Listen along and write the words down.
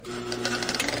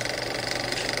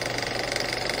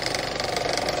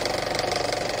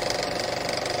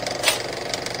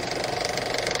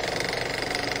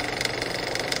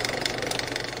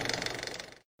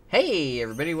Hey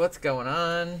everybody, what's going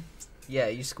on? Yeah,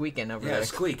 you squeaking over Yeah, there.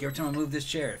 squeak. Every time I move this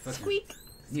chair, it fucking Squeak.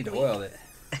 need to oil it.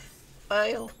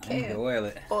 Oil I need to can. oil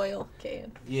it. Oil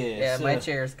can. Yeah. Yeah, so- my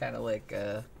chair's kind of like,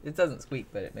 it doesn't squeak,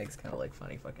 but it makes kind of like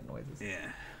funny fucking noises.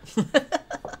 Yeah.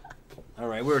 All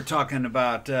right, we were talking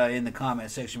about in the comment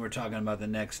section. We were talking about the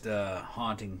next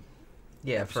haunting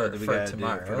Yeah, episode for that we gotta do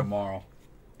tomorrow. for tomorrow,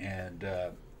 and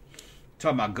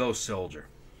talking about Ghost Soldier.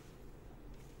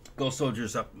 Ghost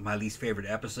Soldier's up my least favorite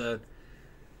episode,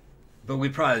 but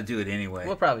we'd probably do it anyway.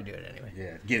 We'll probably do it anyway.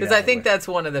 Yeah, Because I think that's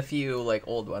one of the few like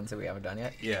old ones that we haven't done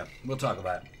yet. Yeah, we'll talk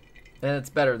about it. And it's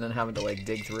better than having to like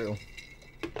dig through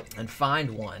and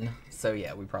find one. So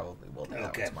yeah, we probably will do that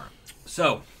Okay. one tomorrow.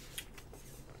 So,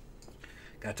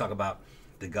 gotta talk about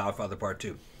The Godfather Part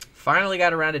 2. Finally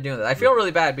got around to doing that. I feel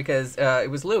really bad because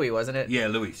it was Louis, wasn't it? Yeah,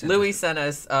 Louis. Louis sent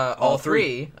us all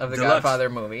three of the Deluxe. Godfather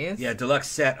movies. Yeah, deluxe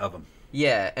set of them.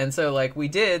 Yeah, and so like we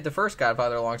did the first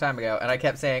Godfather a long time ago, and I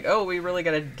kept saying, "Oh, we really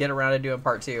got to get around to doing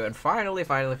part 2," and finally, we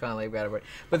got it.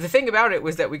 But the thing about it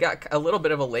was that we got a little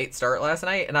bit of a late start last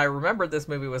night, and I remembered this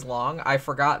movie was long. I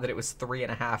forgot that it was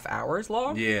 3.5 hours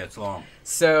long. Yeah, it's long.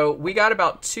 So we got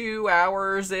about 2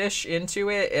 hours ish into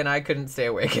it, and I couldn't stay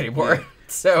awake anymore. Yeah.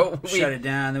 So we Shut it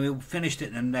down, then we finished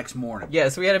it the next morning. Yeah,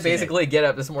 so we had to basically get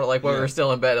up this morning, like while we Yeah. were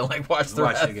still in bed, and like watch the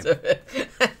rest it of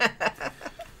it.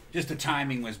 Just the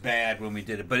timing was bad when we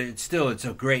did it, but it's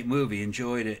a great movie.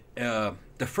 Enjoyed it.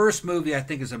 The first movie I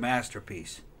think is a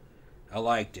masterpiece. I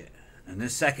liked it, and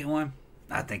this second one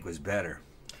I think was better.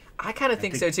 I kind of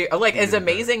think so think- too. Like, think as it's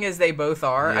amazing as they both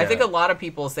are, I Yeah. think a lot of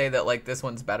people say that like this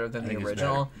one's better than the think it's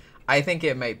original. better. I think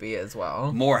it might be as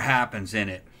well. More happens in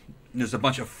it. There's a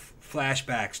bunch of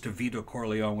flashbacks to Vito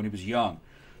Corleone when he was young,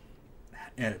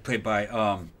 and played by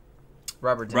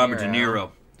Robert De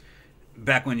Niro.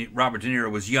 Back when Robert De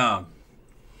Niro was young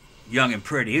and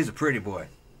pretty. He was a pretty boy.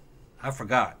 I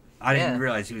forgot. I didn't Yeah.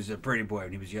 realize he was a pretty boy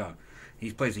when he was young.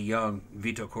 He plays a young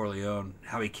Vito Corleone,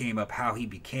 how he came up, how he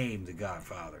became the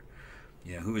Godfather.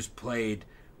 You know, who was played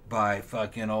by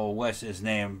fucking what's his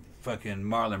name? Fucking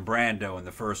Marlon Brando in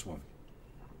the first one.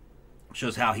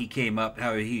 Shows how he came up,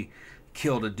 how he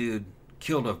killed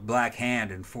a black hand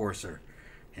enforcer,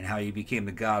 and how he became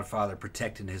the Godfather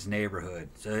protecting his neighborhood.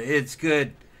 So it's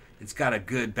good. It's got a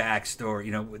good backstory.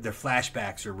 You know, the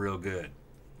flashbacks are real good.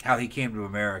 How he came to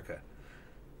America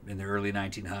in the early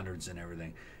 1900s and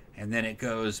everything. And then it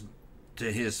goes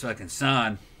to his fucking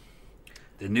son,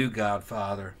 the new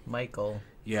Godfather. Michael.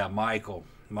 Yeah, Michael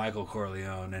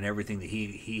Corleone, and everything that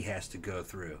he has to go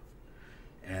through.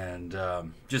 And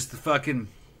just the fucking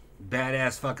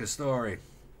badass fucking story.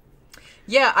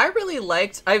 Yeah, I really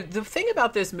liked. The thing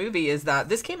about this movie is that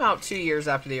this came out 2 years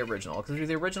after the original, because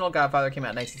the original Godfather came out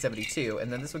in 1972,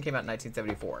 and then this one came out in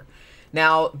 1974.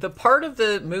 Now, the part of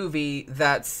the movie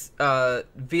that's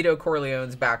Vito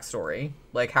Corleone's backstory,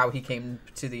 like how he came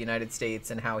to the United States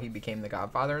and how he became the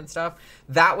Godfather and stuff,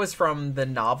 that was from the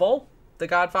novel, The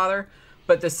Godfather.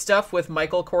 But the stuff with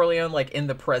Michael Corleone, like in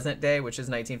the present day, which is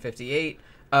 1958,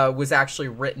 was actually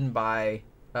written by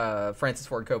Francis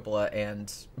Ford Coppola and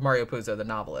Mario Puzo, the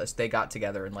novelist. They got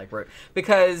together and like wrote,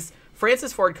 because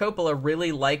Francis Ford Coppola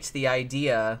really liked the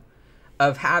idea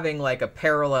of having like a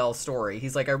parallel story.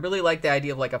 He's like, I really like the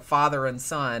idea of like a father and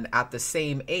son at the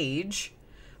same age,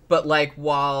 but like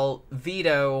while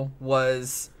Vito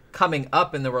was coming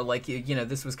up and there were like, you know,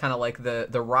 this was kind of like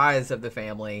the rise of the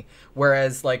family,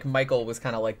 whereas like Michael was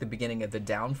kind of like the beginning of the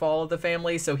downfall of the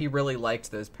family. So he really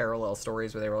liked those parallel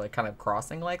stories where they were like kind of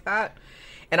crossing like that.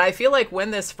 And I feel like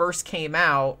when this first came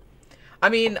out, I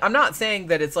mean, I'm not saying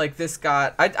that it's like this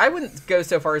got... I wouldn't go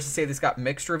so far as to say this got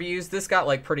mixed reviews. This got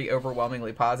like pretty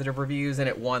overwhelmingly positive reviews, and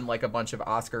it won like a bunch of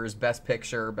Oscars, Best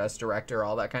Picture, Best Director,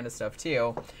 all that kind of stuff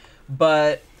too.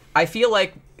 But I feel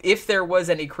like if there was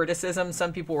any criticism,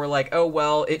 some people were like, oh,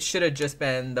 well, it should have just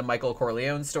been the Michael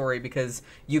Corleone story because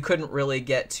you couldn't really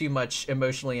get too much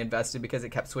emotionally invested because it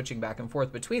kept switching back and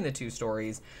forth between the two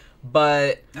stories.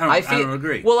 But I don't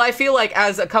agree. Well, I feel like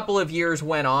as a couple of years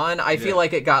went on, I feel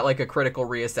like it got like a critical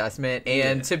reassessment.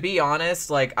 And to be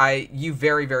honest, like you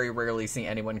very, very rarely see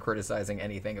anyone criticizing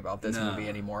anything about this movie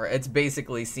anymore. It's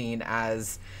basically seen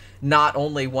as not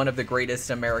only one of the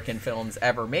greatest American films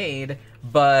ever made,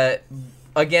 but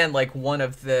again, like one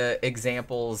of the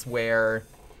examples where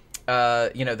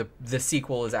you know, the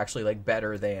sequel is actually like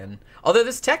better than, although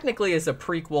this technically is a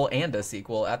prequel and a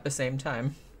sequel at the same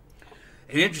time.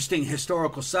 An interesting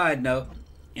historical side note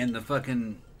in the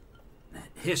fucking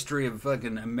history of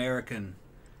fucking American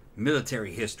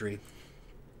military history.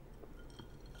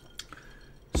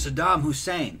 Saddam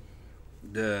Hussein,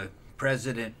 the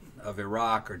president of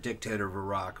Iraq or dictator of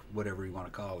Iraq, whatever you want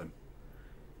to call him,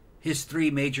 his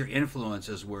three major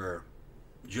influences were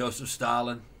Joseph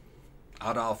Stalin,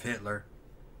 Adolf Hitler,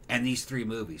 and these three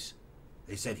movies.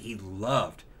 They said he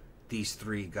loved these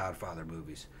three Godfather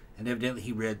movies. And evidently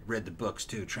he read the books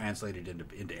too, translated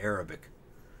into Arabic.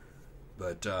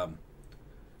 But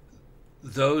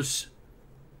those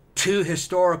two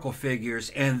historical figures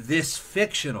and this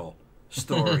fictional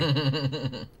story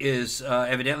is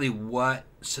evidently what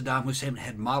Saddam Hussein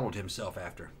had modeled himself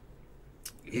after.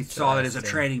 He saw it as a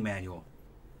training manual.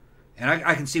 And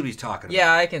I can see what he's talking about.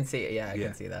 Yeah, I can see it. Yeah, I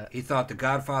can see that. He thought the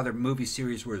Godfather movie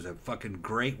series was a fucking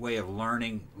great way of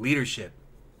learning leadership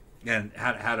and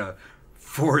how to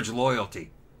forge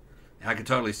loyalty. And I can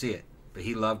totally see it. But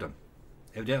he loved them.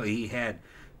 Evidently, he had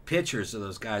pictures of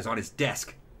those guys on his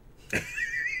desk.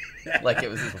 Like it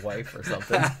was his wife or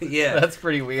something. Yeah. That's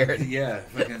pretty weird. Yeah.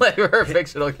 Like we're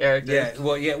fictional characters.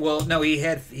 Yeah. Well, no, he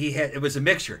had, it was a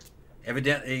mixture.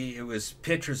 Evidently, it was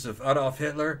pictures of Adolf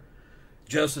Hitler,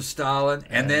 Joseph Stalin,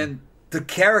 and then the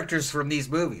characters from these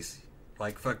movies.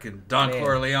 Like fucking Don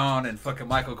Corleone and fucking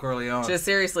Michael Corleone. Just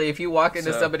seriously, if you walk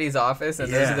into somebody's office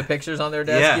and those are the pictures on their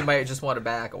desk, you might just want to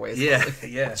back away. Yeah.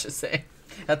 Just saying.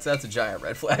 That's a giant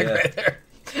red flag right there.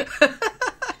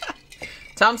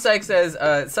 Tom Sykes says,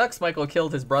 it sucks Michael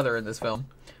killed his brother in this film.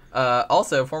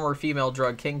 Also, former female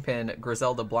drug kingpin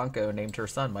Griselda Blanco named her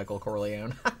son Michael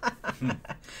Corleone.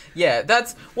 Yeah,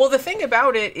 well, the thing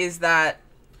about it is that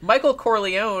Michael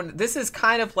Corleone, this is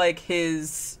kind of like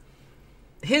his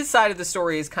side of the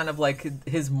story is kind of like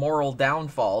his moral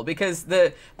downfall, because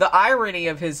the irony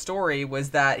of his story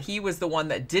was that he was the one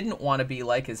that didn't want to be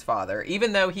like his father,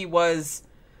 even though he was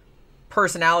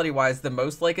personality-wise the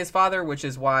most like his father, which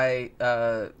is why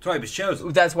that's why he was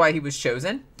chosen. That's why he was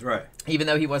chosen, right? Even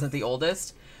though he wasn't the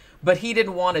oldest, but he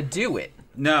didn't want to do it.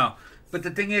 No, but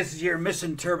the thing is you're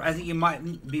I think you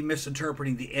might be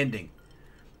misinterpreting the ending.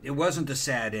 It wasn't a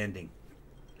sad ending.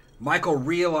 Michael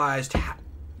realized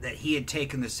that he had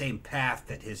taken the same path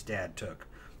that his dad took.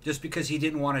 Just because he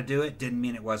didn't want to do it didn't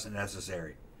mean it wasn't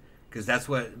necessary. Because that's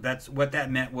what that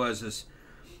meant is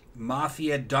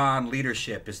Mafia Don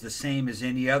leadership is the same as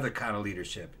any other kind of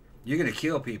leadership. You're going to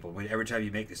kill people every time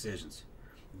you make decisions.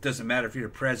 It doesn't matter if you're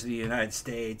the president of the United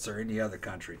States or any other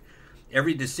country.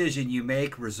 Every decision you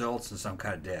make results in some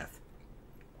kind of death.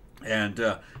 And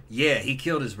he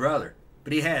killed his brother,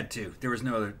 but he had to. There was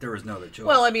no other choice.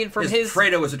 Well, I mean,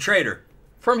 Fredo was a traitor.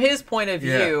 From his point of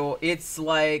view, it's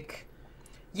like,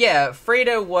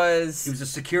 Fredo was... He was a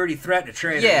security threat, a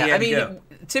traitor. Yeah, I mean,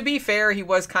 to be fair, he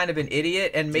was kind of an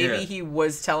idiot, and maybe he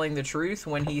was telling the truth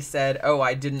when he said,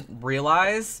 I didn't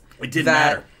realize it didn't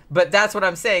matter. But that's what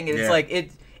I'm saying. It's like,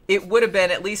 it would have been,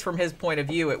 at least from his point of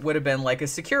view, it would have been like a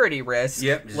security risk,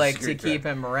 to keep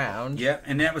him around. Yep,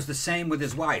 and that was the same with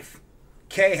his wife.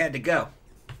 Kay had to go.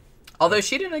 Although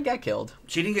she didn't get killed.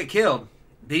 She didn't get killed.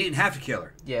 He didn't have to kill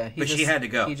her. Yeah, she had to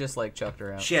go. He just chucked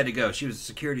her out. She had to go. She was a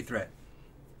security threat.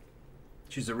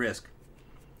 She was a risk.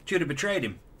 She would have betrayed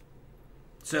him.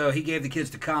 So he gave the kids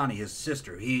to Connie, his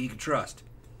sister, he could trust.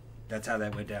 That's how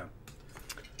that went down.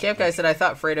 Camp Guy said, I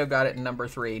thought Fredo got it in number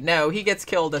 3. No, he gets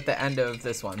killed at the end of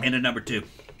this one. And in number 2.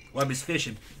 While he's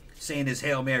fishing, saying his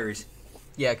Hail Marys.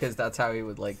 Yeah, because that's how he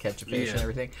would catch a fish and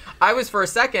everything. I was, for a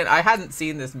second, I hadn't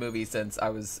seen this movie since I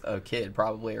was a kid,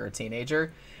 probably, or a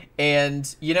teenager.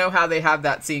 And you know how they have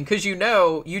that scene? Because you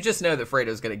just know that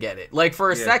Fredo's going to get it. For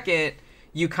a second,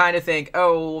 you kind of think,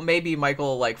 maybe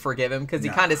Michael will forgive him, because he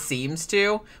kind of seems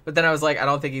to. But then I was like, I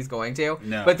don't think he's going to.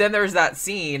 No. But then there's that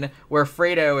scene where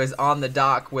Fredo is on the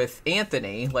dock with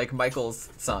Anthony, Michael's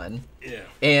son. Yeah.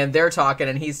 And they're talking,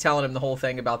 and he's telling him the whole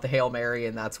thing about the Hail Mary,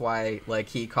 and that's why,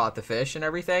 he caught the fish and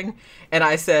everything. And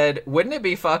I said, wouldn't it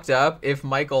be fucked up if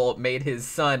Michael made his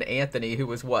son, Anthony, who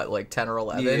was, 10 or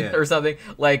 11 or something,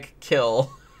 kill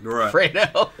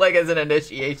Fredo, as an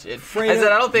initiation? I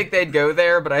said, I don't think they'd go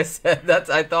there, but I said,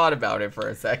 I thought about it for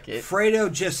a second.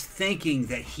 Fredo just thinking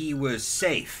that he was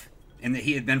safe and that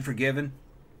he had been forgiven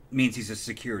means he's a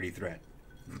security threat.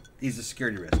 He's a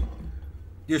security risk.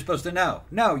 You're supposed to know.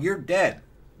 No, you're dead.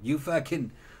 You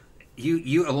fucking...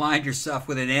 You aligned yourself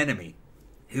with an enemy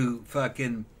who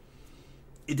fucking...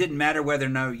 It didn't matter whether or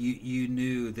not you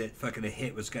knew that fucking a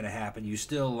hit was going to happen. You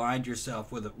still aligned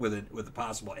yourself with a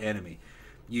possible enemy.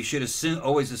 You should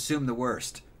always assume the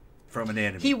worst. from an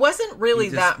enemy. He wasn't really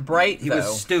that bright, he though,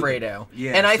 was stupid. Fredo.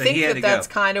 Yeah, and I so think he had to that's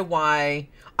go. kind of why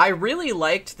I really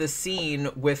liked the scene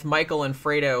with Michael and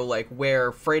Fredo, like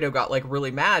where Fredo got like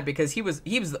really mad because he was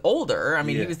older. I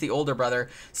mean, he Yeah. was the older brother,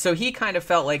 so he kind of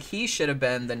felt like he should have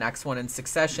been the next one in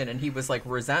succession, and he was like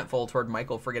resentful toward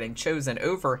Michael for getting chosen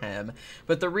over him.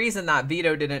 But the reason that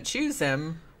Vito didn't choose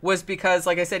him was because,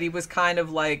 like I said, he was kind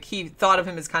of like, he thought of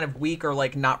him as kind of weak or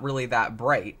like not really that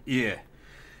bright. Yeah.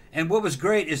 And what was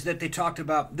great is that they talked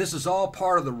about this is all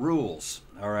part of the rules,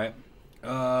 all right?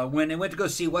 When they went to go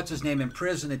see what's his name in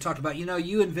prison, they talked about,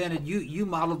 you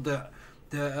modeled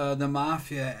the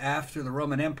mafia after the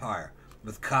Roman Empire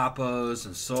with capos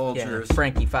and soldiers. Yeah,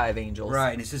 Frankie Five Angels.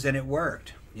 Right, and he says, and it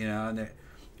worked, and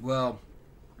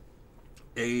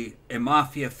a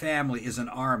mafia family is an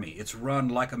army. It's run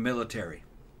like a military.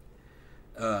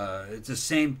 It's the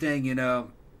same thing, in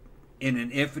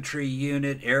an infantry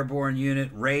unit, airborne unit,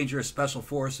 ranger, special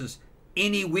forces.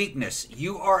 Any weakness,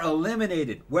 you are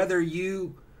eliminated, whether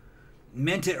you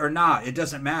meant it or not. It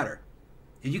doesn't matter.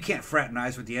 And you can't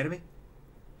fraternize with the enemy.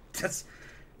 That's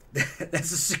a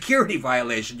security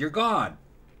violation. You're gone.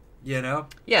 Yeah,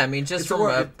 I mean, just It's from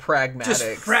a pragmatic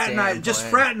standpoint. just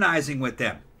fraternizing with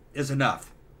them is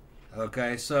enough.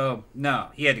 Okay, so no,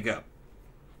 he had to go.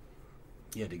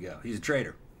 He's a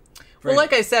traitor. Well,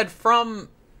 like I said, from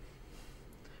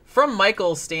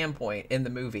Michael's standpoint in the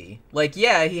movie, like,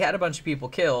 yeah, he had a bunch of people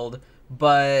killed,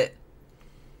 but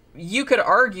you could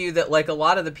argue that, like, a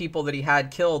lot of the people that he had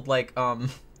killed, like,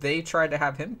 they tried to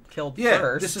have him killed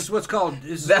first. This is what's called.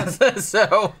 This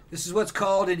is what's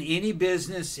called in any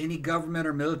business, any government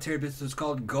or military business. It's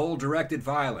called goal-directed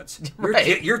violence.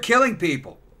 Right. You're killing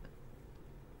people.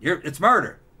 It's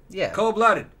murder. Yeah.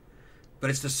 Cold-blooded, but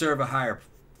it's to serve a higher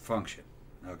function.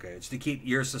 Okay, it's to keep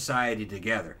your society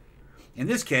together. In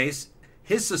this case,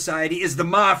 his society is the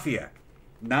mafia,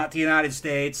 not the United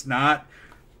States, not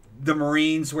the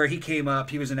Marines where he came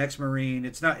up. He was an ex-Marine.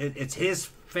 It's not. It's his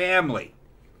family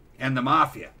and the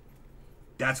mafia.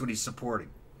 That's what he's supporting.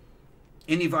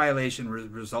 Any violation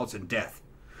results in death.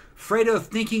 Fredo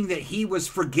thinking that he was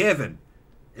forgiven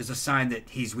is a sign that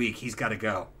he's weak. He's got to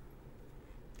go.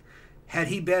 Had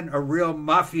he been a real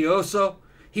mafioso,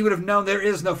 he would have known there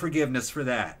is no forgiveness for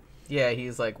that. Yeah,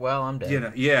 he's like, well, I'm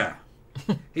dead. Yeah.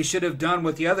 He should have done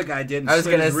what the other guy did. And I was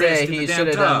going to say, he should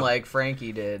have done like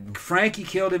Frankie did. Frankie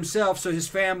killed himself so his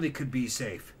family could be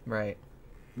safe. Right.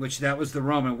 Which that was the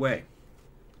Roman way.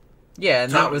 Yeah,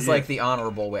 and that was like the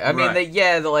honorable way. I mean,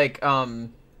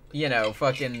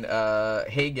 fucking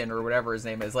Hagen or whatever his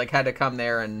name is, like, had to come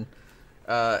there and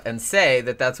say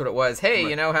that that's what it was. Hey,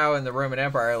 you know how in the Roman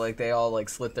Empire, like, they all like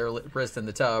slit their wrist in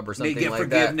the tub or something like that. They get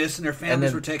forgiveness and their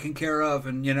families were taken care of,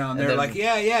 and and they're like,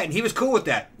 yeah, and he was cool with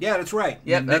that. Yeah, that's right.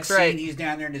 Yeah, that's right. Scene, he's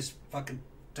down there in his fucking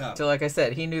tub. So, like I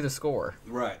said, he knew the score.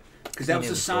 Right, because that was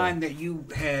a sign that you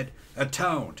had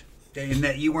atoned and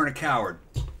that you weren't a coward.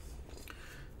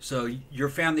 So your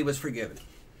family was forgiven.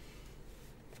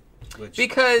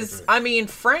 Because I mean,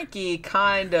 Frankie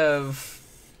kind of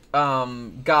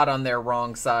got on their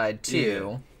wrong side too.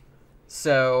 Yeah.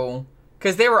 So,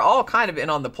 because they were all kind of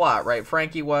in on the plot, right?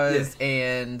 Frankie was,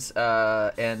 and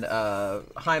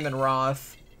Hyman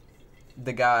Roth,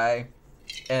 the guy,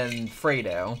 and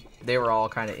Fredo, they were all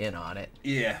kind of in on it.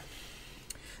 Yeah.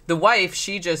 The wife,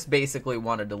 she just basically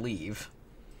wanted to leave.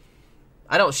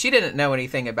 She didn't know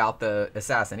anything about the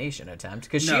assassination attempt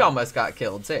because she almost got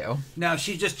killed too. No,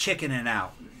 she's just chickening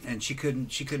out, and she couldn't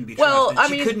be trusted. Well, I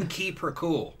mean, she couldn't keep her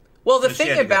cool. Well, the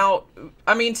thing about,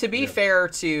 I mean, to be fair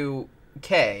to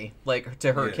Kay, like,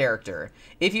 to her character,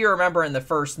 if you remember in the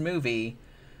first movie,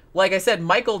 like I said,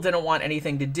 Michael didn't want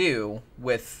anything to do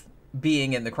with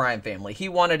being in the crime family. He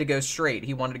wanted to go straight.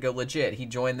 He wanted to go legit. He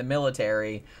joined the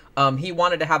military. He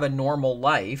wanted to have a normal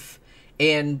life,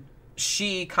 and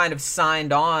she kind of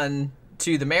signed on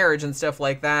to the marriage and stuff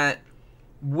like that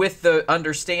with the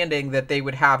understanding that they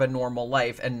would have a normal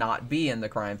life and not be in the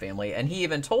crime family. And he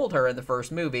even told her in the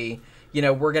first movie,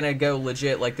 we're going to go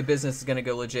legit, like the business is going to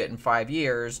go legit in 5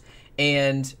 years.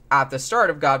 And at the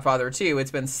start of Godfather 2, it's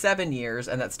been 7 years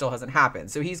and that still hasn't happened.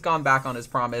 So he's gone back on his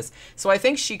promise. So I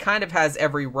think she kind of has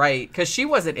every right, because she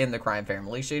wasn't in the crime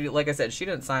family. She, like I said, she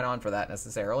didn't sign on for that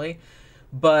necessarily.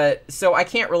 But so I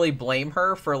can't really blame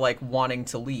her for like wanting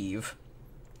to leave.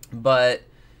 But,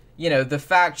 the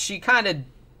fact she kind of,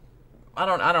 I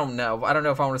don't know. I don't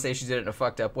know if I want to say she did it in a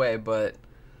fucked up way, but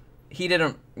he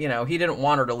didn't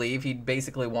want her to leave. He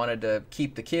basically wanted to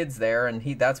keep the kids there, and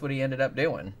that's what he ended up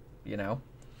doing,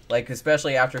 Like,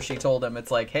 especially after she told him,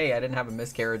 it's like, hey, I didn't have a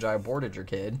miscarriage, I aborted your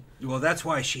kid. Well, that's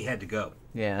why she had to go.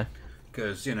 Yeah.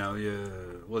 because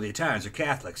well, the Italians are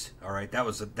Catholics. All right,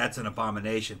 that's an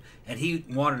abomination, and he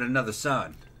wanted another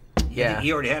son. Yeah.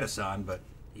 He already had a son, but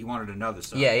he wanted another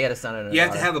son. Yeah, he had a son and a You have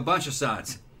daughter. to have a bunch of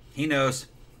sons. He knows.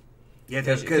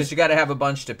 Because you got to have a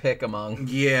bunch to pick among.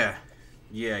 Yeah,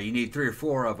 you need 3 or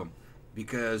 4 of them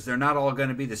because they're not all going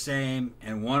to be the same,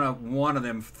 and one of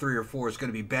them, 3 or 4, is going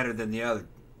to be better than the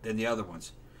other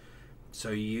ones. So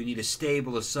you need a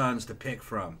stable of sons to pick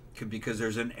from because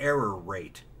there's an error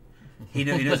rate. He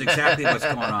knows exactly what's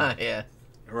going on. Yeah.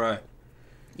 Right.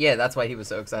 Yeah, that's why he was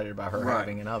so excited about her Right.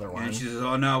 having another one. And she says,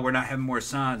 "Oh no, we're not having more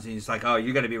sons." And he's like, "Oh,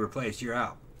 you got to be replaced. You're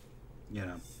out."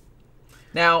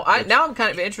 Now I'm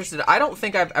kind of interested. I don't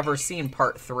think I've ever seen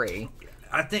part 3.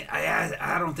 I think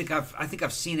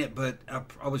I've seen it, but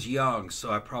I was young, so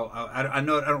I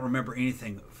don't remember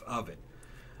anything of it.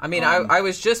 I mean, I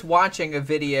was just watching a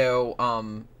video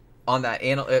on that.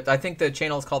 I think the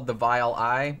channel is called The Vile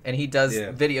Eye, and he does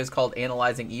videos called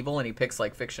Analyzing Evil, and he picks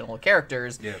like fictional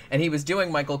characters. Yeah. And he was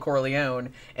doing Michael Corleone,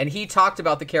 and he talked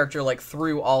about the character like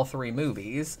through all 3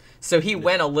 movies. So he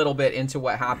went a little bit into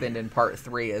what happened in part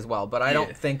 3 as well, but I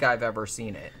don't think I've ever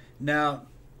seen it. Now,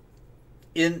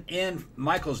 in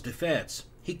Michael's defense,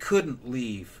 he couldn't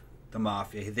leave the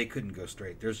mafia. They couldn't go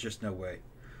straight. There's just no way.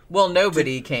 Well,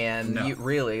 nobody can. No.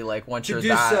 Really, like, once To you're do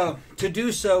that... to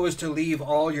do so is to leave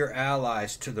all your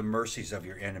allies to the mercies of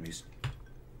your enemies.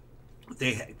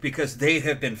 Because they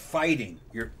have been fighting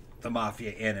the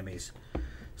mafia enemies.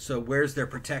 So where's their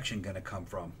protection going to come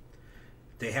from?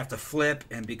 They have to flip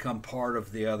and become part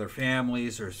of the other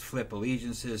families, or flip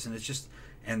allegiances, and it's just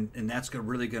and that's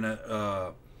really going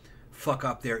to fuck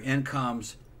up their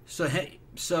incomes.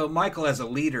 So Michael, as a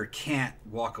leader, can't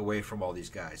walk away from all these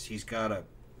guys. He's got to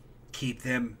keep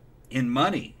them in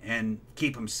money and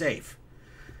keep them safe.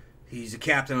 He's a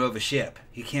captain of a ship.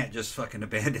 He can't just fucking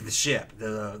abandon the ship.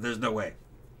 There's no way.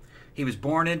 He was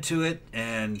born into it,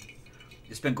 and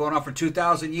it's been going on for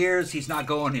 2,000 years. He's not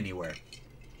going anywhere.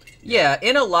 Yeah,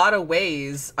 in a lot of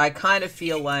ways, I kind of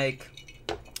feel like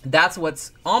that's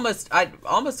what's almost a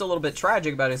little bit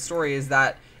tragic about his story, is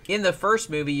that in the first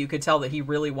movie, you could tell that he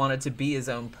really wanted to be his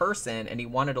own person, and he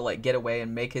wanted to like get away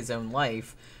and make his own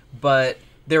life, but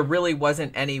there really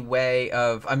wasn't any way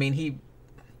of,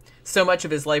 so much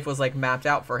of his life was like mapped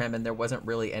out for him, and there wasn't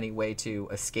really any way to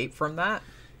escape from that.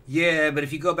 Yeah, but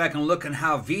if you go back and look at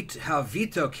how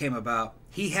Vito came about,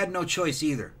 he had no choice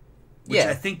either. Which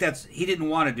I think he didn't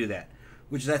want to do that,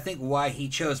 which is I think why he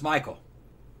chose Michael.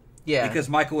 Yeah. Because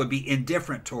Michael would be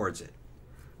indifferent towards it,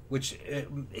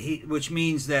 which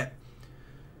means that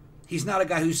he's not a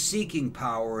guy who's seeking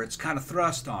power. It's kind of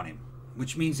thrust on him.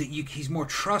 Which means that he's more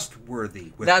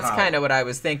trustworthy with That's power. kind of what I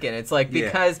was thinking. It's like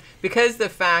because the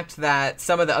fact that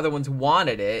some of the other ones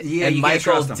wanted it and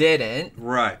Michael didn't.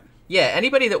 Right. Yeah,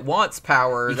 anybody that wants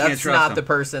power, that's not the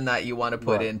person that you want to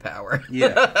put in power.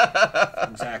 Yeah.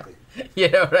 Exactly. You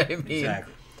know what I mean?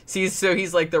 Exactly. See, so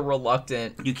he's like the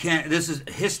reluctant. You can't.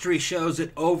 History shows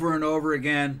it over and over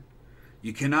again.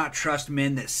 You cannot trust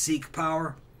men that seek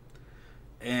power,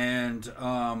 and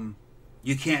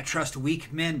you can't trust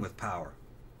weak men with power.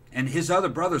 And his other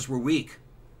brothers were weak.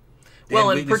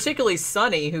 Well, and particularly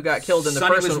Sonny, who got killed in the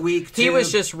first one. Weak too. He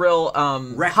was just real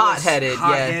hot-headed.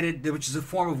 Hot-headed, which is a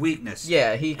form of weakness.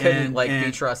 Yeah, he couldn't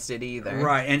be trusted either.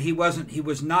 Right, and he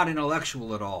was not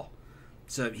intellectual at all.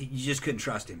 So you just couldn't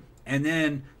trust him. And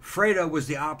then Fredo was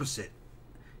the opposite.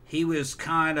 He was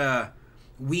kind of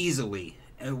weaselly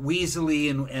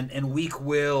and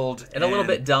weak-willed. And a little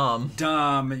bit dumb.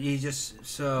 And he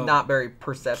just, not very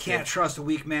perceptive. Can't trust a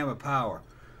weak man with power.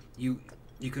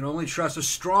 You can only trust a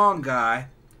strong guy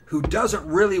who doesn't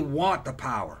really want the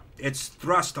power. It's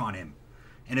thrust on him.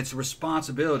 And it's a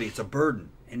responsibility. It's a burden.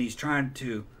 And he's trying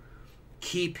to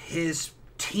keep his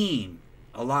team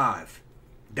alive.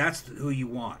 That's who you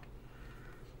want.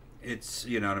 It's,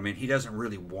 you know what I mean? He doesn't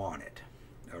really want it.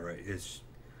 All right.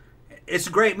 It's a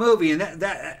great movie. And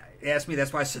that asked me,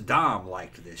 that's why Saddam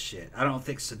liked this shit. I don't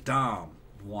think Saddam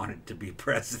wanted to be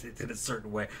president in a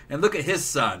certain way. And look at his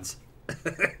sons.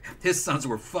 His sons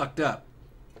were fucked up.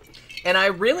 And I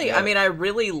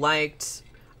really liked...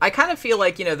 I kind of feel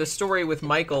like, the story with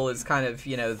Michael is kind of,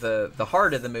 the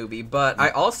heart of the movie, but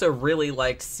I also really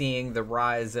liked seeing the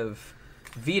rise of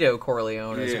Vito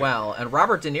Corleone as well. And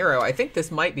Robert De Niro, I think this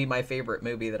might be my favorite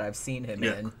movie that I've seen him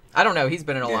in. I don't know, he's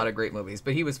been in a lot of great movies,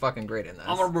 but he was fucking great in this.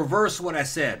 I'm going to reverse what I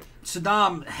said.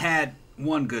 Saddam had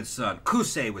one good son.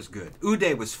 Qusay was good.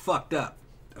 Uday was fucked up.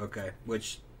 Okay,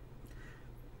 which...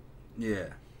 Yeah,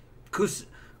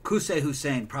 Qusay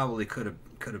Hussein probably could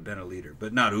have been a leader,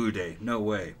 but not Uday. No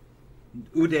way.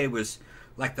 Uday was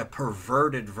like the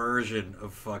perverted version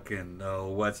of fucking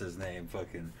what's his name?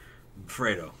 Fucking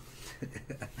Fredo.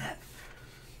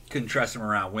 Couldn't trust him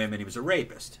around women. He was a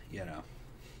rapist, you know.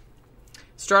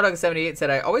 Strawdog78 said,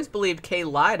 I always believed Kay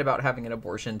lied about having an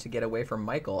abortion to get away from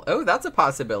Michael. Oh, that's a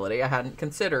possibility I hadn't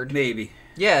considered. Maybe.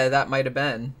 Yeah, that might have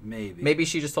been. Maybe. Maybe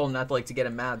she just told him not to, like, to get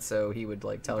him mad, so he would,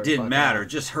 like, tell her Didn't to matter. out.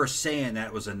 Just her saying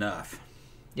that was enough.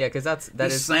 Yeah, because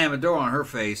that is... Slam a door on her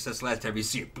face. That's the last time you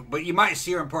see it. But you might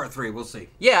see her in part 3. We'll see.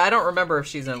 Yeah, I don't remember if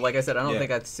she's in... Like I said, I don't think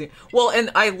I've seen... Well,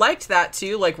 and I liked that,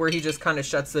 too, like, where he just kind of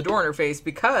shuts the door in her face,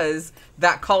 because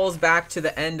that calls back to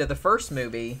the end of the first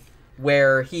movie,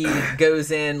 where he goes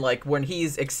in, like, when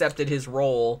he's accepted his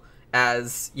role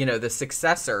as, you know, the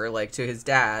successor, like, to his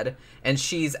dad, and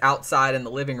she's outside in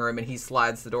the living room, and he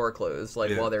slides the door closed,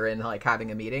 like, while they're in, like, having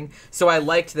a meeting. So I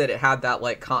liked that it had that,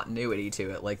 like, continuity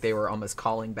to it. Like, they were almost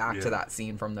calling back to that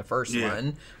scene from the first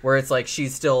one, where it's, like,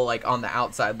 she's still, like, on the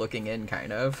outside looking in,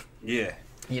 kind of. Yeah.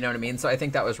 You know what I mean? So I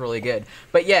think that was really good.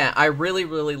 But, yeah, I really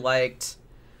liked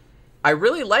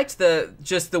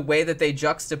the way that they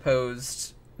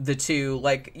juxtaposed the two,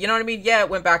 like, you know what I mean? Yeah, it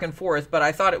went back and forth, but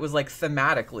I thought it was, like,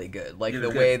 thematically good. Like,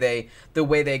 the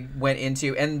way they went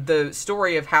into, and the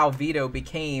story of how Vito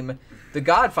became the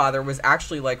Godfather was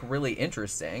actually, like, really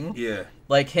interesting. Yeah.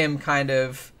 Like, him kind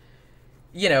of,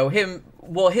 you know,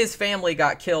 his family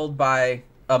got killed by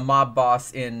a mob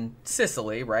boss in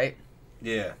Sicily, right?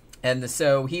 Yeah. And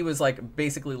so he was, like,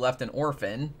 basically left an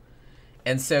orphan,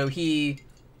 and so he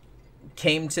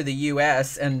came to the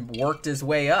U.S. and worked his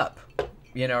way up.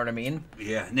 You know what I mean?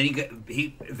 Yeah, and then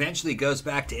he eventually goes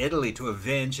back to Italy to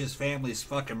avenge his family's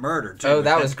fucking murder, too. Oh,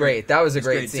 that was great. That was a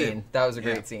great scene. That was a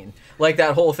great scene. Like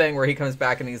that whole thing where he comes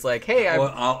back and he's like, hey,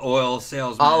 oil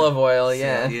salesman. Olive oil,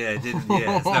 yeah. That's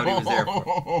not what he was there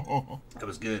for. That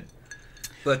was good.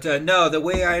 But, no, the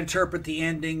way I interpret the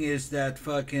ending is that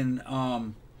fucking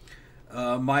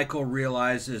Michael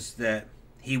realizes that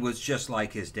he was just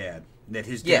like his dad. That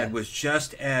his dad was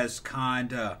just as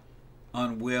kind of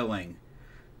unwilling.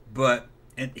 But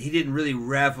he didn't really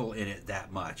revel in it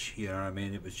that much, you know what I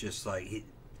mean? It was just like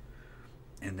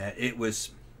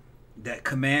that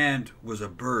command was a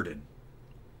burden,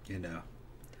 you know.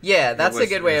 Yeah, that's a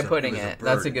good way of putting it.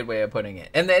 That's a good way of putting it.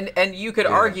 And you could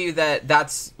argue that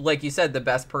that's, like you said, the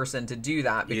best person to do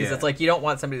that, because it's like you don't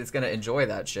want somebody that's going to enjoy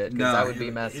that shit, because that would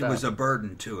be messed up. It was a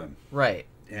burden to him. Right.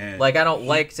 And like, I don't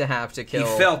like to have to kill...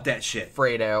 He felt that shit.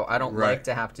 Fredo. I don't like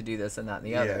to have to do this and that and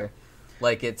the other.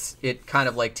 Like, it kind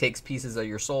of, like, takes pieces of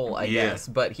your soul, I guess.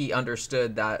 But he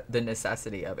understood the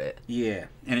necessity of it. Yeah.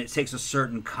 And it takes a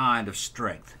certain kind of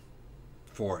strength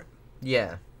for it.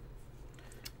 Yeah.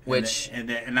 Which... And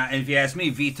if you ask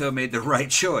me, Vito made the right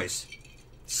choice.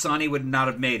 Sonny would not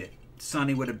have made it.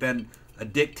 Sonny would have been a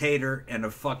dictator and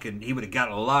he would have got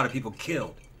a lot of people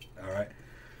killed. All right?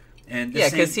 And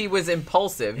because he was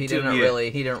impulsive. He didn't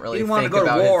really He didn't think want to go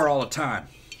to war all the time.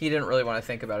 He didn't really want to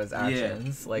think about his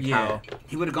actions, how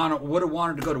he would have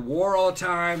wanted to go to war all the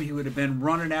time. He would have been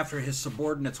running after his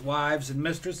subordinates' wives and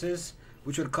mistresses,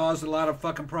 which would have caused a lot of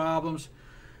fucking problems.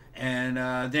 And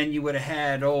then you would have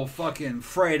had old fucking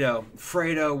Fredo.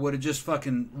 Fredo would have just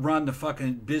fucking run the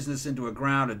fucking business into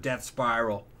a death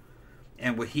spiral,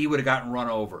 and he would have gotten run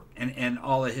over, and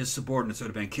all of his subordinates would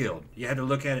have been killed. You had to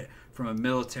look at it from a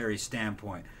military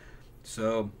standpoint.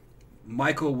 So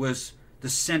Michael was the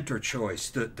center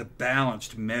choice, the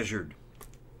balanced, measured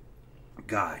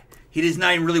guy. He does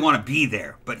not even really want to be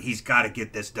there, but he's got to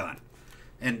get this done.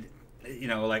 And, you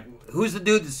know, like, who's the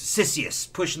dude? Sisyphus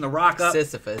pushing the rock up?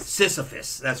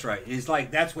 Sisyphus, that's right. He's like,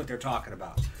 that's what they're talking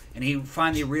about. And he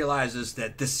finally realizes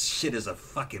that this shit is a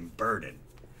fucking burden.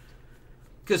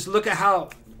 Because look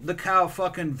how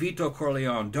fucking Vito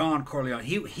Corleone, Don Corleone,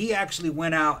 he actually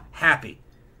went out happy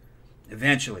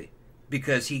eventually,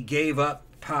 because he gave up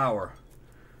power.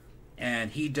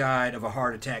 And he died of a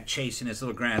heart attack chasing his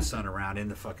little grandson around in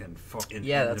the fucking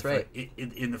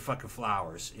in the fucking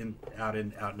flowers out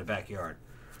in the backyard,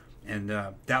 and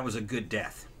that was a good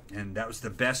death, and that was the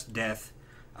best death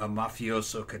a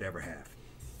mafioso could ever have.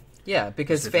 Yeah,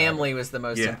 because family was the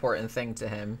most important thing to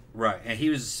him. Right, and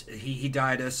he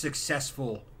died a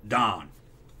successful Don.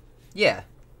 Yeah.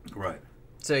 Right.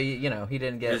 So he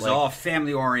didn't get. It was all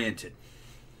family oriented.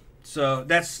 So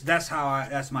that's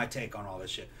my take on all this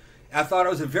shit. I thought it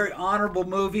was a very honorable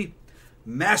movie,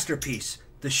 masterpiece.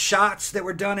 The shots that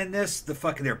were done in this,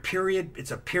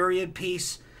 it's a period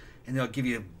piece, and they'll give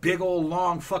you big old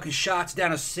long fucking shots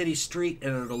down a city street,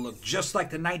 and it'll look just like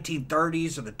the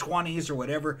 1930s or the 20s or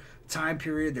whatever time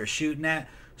period they're shooting at.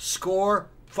 Score,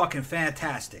 fucking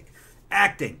fantastic.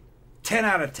 Acting, 10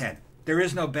 out of 10. There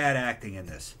is no bad acting in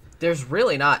this. There's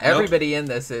really not. Everybody in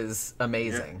this is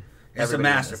amazing. Yeah. It's a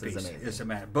masterpiece.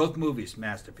 Both movies,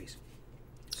 masterpiece.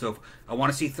 So I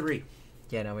want to see 3.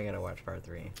 Yeah, now we gotta watch part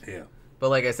 3. Yeah. But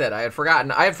like I said, I had forgotten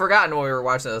when we were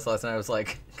watching this last night. I was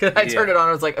like, cause I turned it on.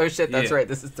 I was like, oh shit, that's right.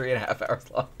 This is 3.5 hours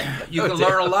long. You can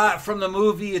learn a lot from the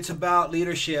movie. It's about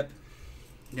leadership.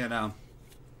 You know,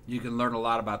 you can learn a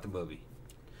lot about the movie.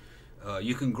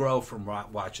 You can grow from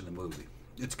watching the movie.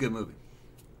 It's a good movie.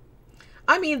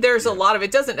 I mean, there's a lot of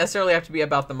it. Doesn't necessarily have to be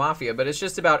about the mafia, but it's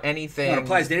just about anything. It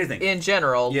applies to anything in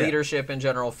general, leadership in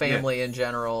general, family in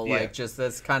general, Yeah. like just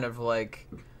this kind of like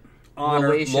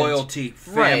honor, loyalty,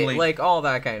 family, right? Like all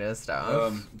that kind of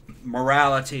stuff.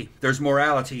 Morality. There's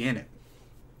morality in it.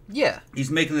 Yeah, he's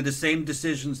making the same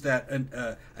decisions that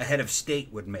a head of state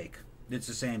would make. It's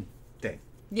the same thing.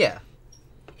 Yeah,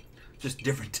 just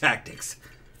different tactics.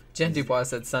 Jen Dubois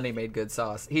said Sonny made good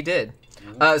sauce. He did.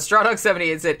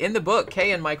 Strawdog78 said, in the book,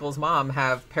 Kay and Michael's mom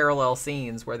have parallel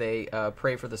scenes where they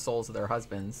pray for the souls of their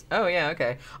husbands. Oh, yeah,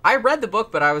 okay. I read the book,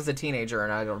 but I was a teenager,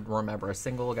 and I don't remember a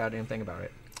single goddamn thing about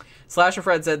it. Slasher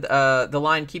Fred said, the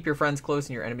line, keep your friends close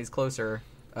and your enemies closer,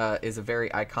 is a very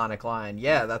iconic line.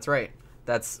 Yeah, that's right.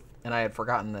 And I had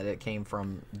forgotten that it came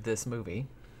from this movie.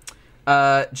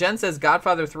 Jen says,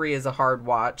 Godfather 3 is a hard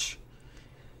watch.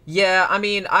 Yeah, I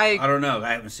mean, I don't know.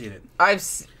 I haven't seen it.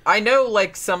 I know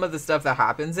like some of the stuff that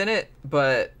happens in it,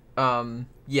 but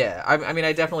yeah, I mean,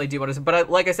 I definitely do want to. But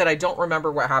like I said, I don't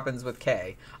remember what happens with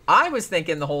Kay. I was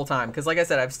thinking the whole time because, like I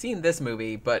said, I've seen this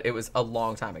movie, but it was a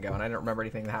long time ago, and I don't remember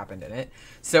anything that happened in it.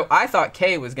 So I thought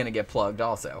Kay was going to get plugged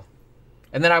also,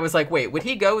 and then I was like, wait, would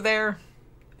he go there?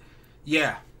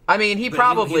 Yeah. I mean, he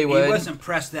probably would. He wasn't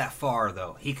pressed that far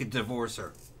though. He could divorce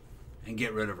her and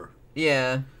get rid of her.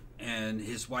 Yeah. And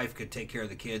his wife could take care of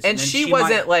the kids. And she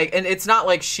wasn't like, and it's not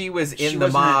like she was in the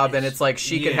mob and it's like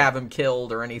she could have him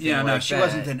killed or anything like that. Yeah, no, she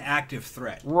wasn't an active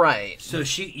threat. Right. So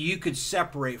you could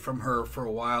separate from her for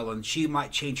a while and she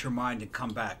might change her mind and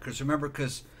come back. Because remember,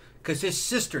 because his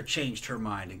sister changed her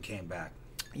mind and came back.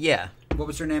 Yeah. What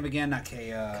was her name again? Not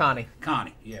Kay. Connie.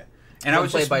 Connie, yeah. And I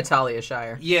was played by Talia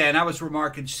Shire. Yeah, and I was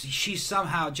remarking, she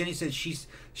somehow, Jenny said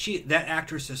that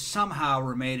actress is somehow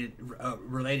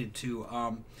related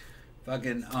to,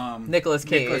 Nicolas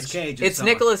Cage. It's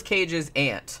Nicolas Cage's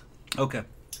aunt. Okay.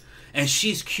 And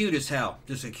she's cute as hell.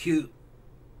 Just a cute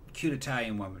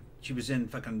Italian woman. She was in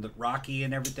fucking Rocky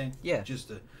and everything. Yeah.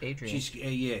 Just Adrian.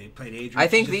 Played Adrian. I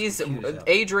think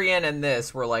Adrian and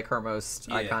this were like her most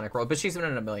iconic role, but she's been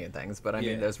in a million things. But I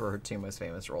mean, those were her two most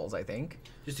famous roles, I think.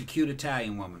 Just a cute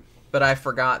Italian woman. But I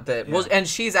forgot that. Yeah. Well, and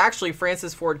she's actually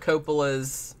Francis Ford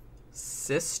Coppola's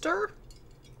sister.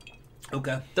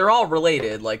 Okay. They're all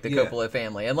related, like the Coppola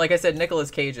family. And like I said, Nicolas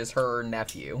Cage is her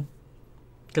nephew.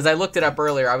 Because I looked it up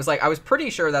earlier. I was pretty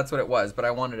sure that's what it was, but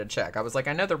I wanted to check. I was like,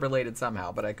 I know they're related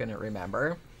somehow, but I couldn't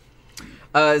remember.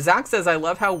 Zach says, I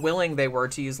love how willing they were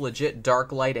to use legit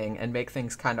dark lighting and make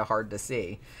things kind of hard to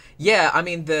see. Yeah, I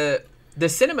mean, the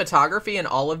cinematography in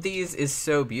all of these is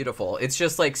so beautiful. It's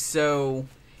just like it's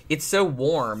so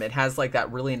warm. It has like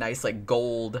that really nice like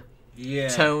gold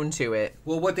tone to it.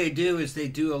 Well, what they do is they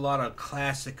do a lot of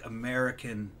classic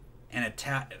American and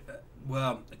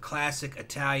classic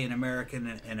Italian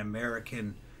American and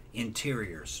American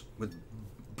interiors with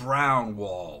brown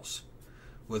walls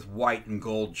with white and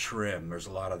gold trim. There's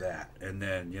a lot of that. And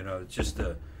then, just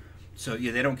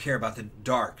they don't care about the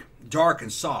dark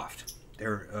and soft.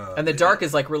 They're and the dark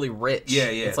is like really rich. Yeah,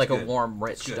 it's like good. A warm,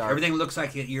 rich dark. Everything looks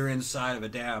like you're inside of a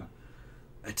damn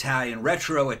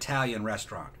retro Italian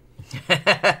restaurant.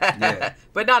 Yeah.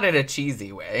 But not in a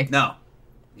cheesy way. No.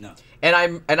 And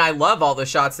I love all the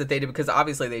shots that they did because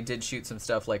obviously they did shoot some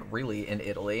stuff like really in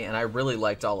Italy, and I really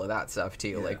liked all of that stuff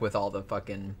too, like with all the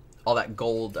fucking all that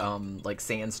gold like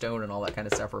sandstone and all that kind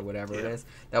of stuff or whatever it is.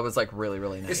 That was like really,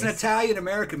 really nice. It's an Italian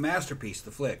American masterpiece,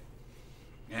 the flick.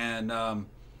 And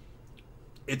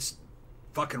it's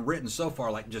fucking written so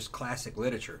far like just classic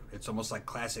literature. It's almost like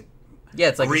classic. Yeah,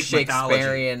 it's like Greek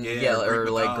Shakespearean, or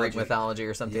like Greek mythology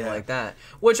or something like that.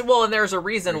 And there's a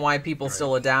reason why people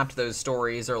still adapt those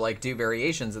stories or like do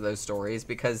variations of those stories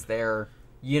because they're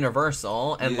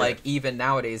universal and like even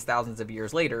nowadays, thousands of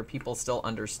years later, people still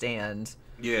understand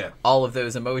all of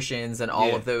those emotions and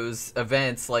all of those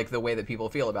events like the way that people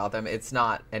feel about them. It's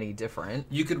not any different.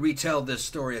 You could retell this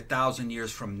story 1,000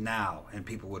 years from now and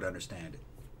people would understand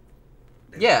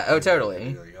it.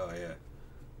 Totally.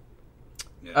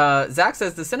 Zach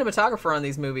says the cinematographer on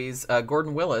these movies,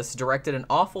 Gordon Willis, directed an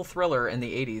awful thriller in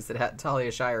the 80s that had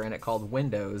Talia Shire in it called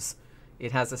Windows.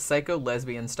 It has a psycho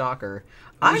lesbian stalker.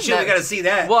 We got to see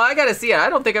that. Well, I got to see it. I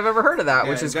don't think I've ever heard of that,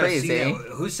 which is crazy.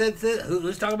 Who said this?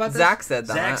 Who's talking about this? Zach said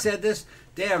that. Zach said this?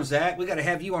 Damn, Zach, we got to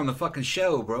have you on the fucking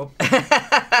show, bro.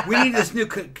 We need this new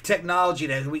technology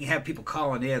that we can have people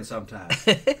calling in sometimes.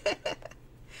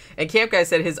 And Camp Guy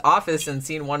said his office in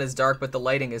scene 1 is dark, but the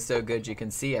lighting is so good you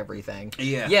can see everything.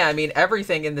 Yeah. I mean,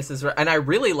 everything in this is... And I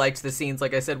really liked the scenes,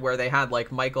 like I said, where they had,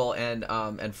 like, Michael and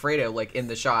Fredo, like, in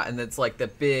the shot. And it's, like, the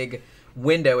big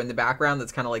window in the background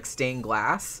that's kind of, like, stained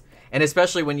glass. And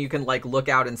especially when you can, like, look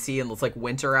out and see, and it's, like,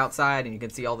 winter outside, and you can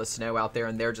see all the snow out there,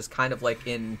 and they're just kind of, like,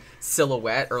 in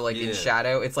silhouette or, like, in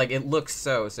shadow. It's, like, it looks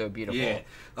so beautiful. Yeah.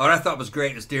 What I thought was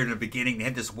great was during the beginning, they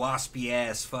had this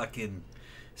waspy-ass fucking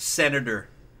senator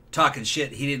talking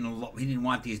shit. He didn't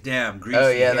want these damn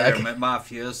greasy hair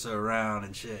mafioso around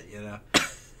and shit, you know?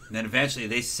 And then eventually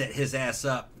they set his ass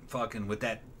up fucking with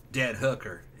that dead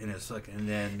hooker in his fucking, and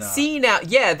then see now,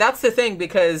 yeah, that's the thing,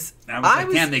 because I was like,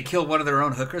 damn, they killed one of their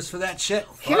own hookers for that shit.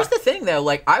 Here's the thing though,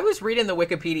 like I was reading the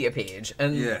Wikipedia page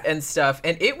and stuff,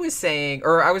 and it was saying,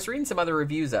 or I was reading some other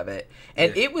reviews of it,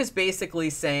 and it was basically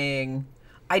saying,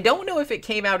 I don't know if it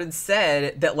came out and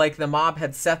said that, like, the mob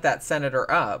had set that senator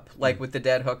up, like, with the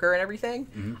dead hooker and everything.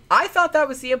 Mm-hmm. I thought that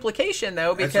was the implication,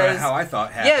 though, because... That's how I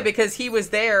thought happened. Yeah, because he was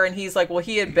there, and he's like, well,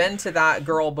 he had been to that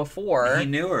girl before. He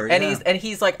knew her, and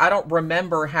he's like, I don't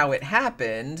remember how it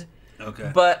happened.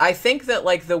 Okay. But I think that,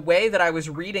 like, the way that I was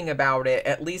reading about it,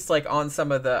 at least, like, on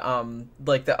some of the,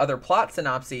 like, the other plot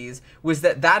synopses, was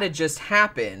that had just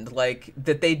happened. Like,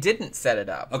 that they didn't set it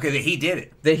up. Okay, that he did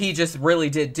it. That he just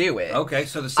really did do it. Okay,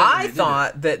 so I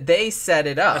thought that they set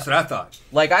it up. That's what I thought.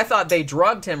 Like, I thought they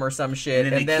drugged him or some shit,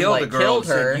 and then killed like, the girl killed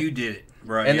her. Said, you did it.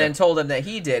 Right, and then told him that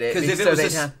he did it. Because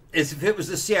if it was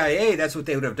the CIA, that's what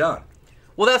they would have done.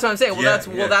 Well, that's what I'm saying.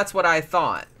 Well, that's what I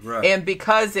thought. Right. And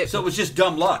because So it was just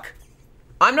dumb luck.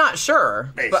 I'm not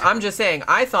sure, basically. But I'm just saying,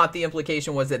 I thought the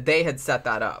implication was that they had set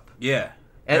that up. Yeah.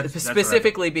 And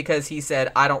specifically because he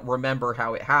said, I don't remember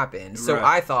how it happened. So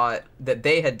I thought that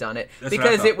they had done it.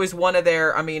 Because it was one of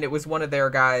their,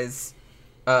 guys'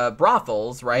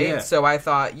 brothels, right? Yeah. So I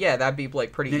thought, that'd be,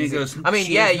 like, pretty easy. He goes,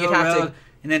 you'd have to...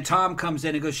 And then Tom comes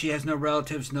in and goes, she has no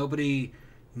relatives. Nobody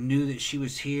knew that she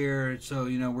was here. So,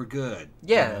 we're good.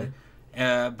 Yeah.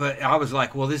 But I was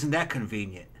like, well, isn't that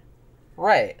convenient?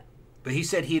 Right. But he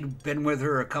said he'd been with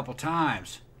her a couple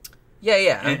times.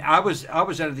 Yeah. And I was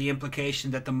under the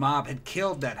implication that the mob had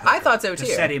killed that hooker. I thought so too.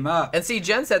 To set him up. And see,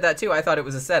 Jen said that too. I thought it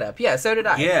was a setup. Yeah, so did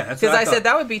I. Yeah, that's because what I thought. Said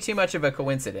that would be too much of a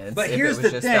coincidence. But if here's it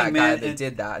was the just thing, that man, guy that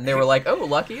did that, and they were like, "Oh,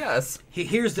 lucky us."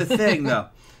 Here's the thing, though.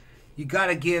 You got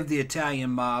to give the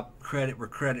Italian mob credit where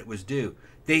credit was due.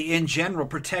 They, in general,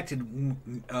 protected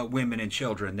women and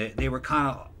children. They were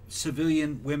kind of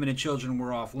civilian women and children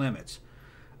were off limits.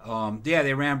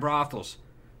 They ran brothels.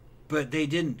 But they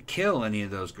didn't kill any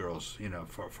of those girls,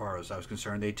 for far as I was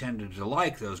concerned. They tended to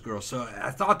like those girls. So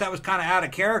I thought that was kind of out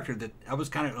of character. That I was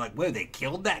kind of like, wait, they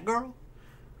killed that girl?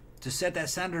 To set that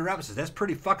senator up? That's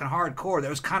pretty fucking hardcore. That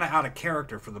was kind of out of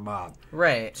character for the mob.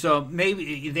 Right. So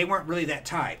maybe they weren't really that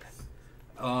type.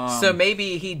 So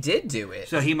maybe he did do it.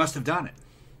 So he must have done it.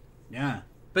 Yeah.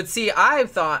 But see, I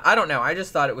don't know. I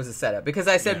just thought it was a setup. Because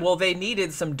I said, well, they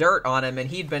needed some dirt on him, and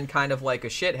he'd been kind of like a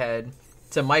shithead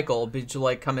to Michael, to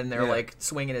like come in there like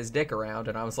swinging his dick around,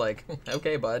 and I was like,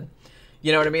 okay, bud,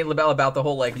 you know what I mean about the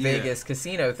whole like Vegas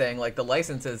casino thing, like the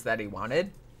licenses that he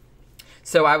wanted.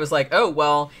 So I was like, oh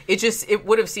well, it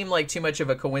would have seemed like too much of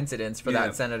a coincidence for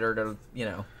that senator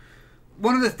to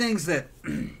One of the things that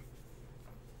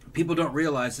people don't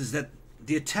realize is that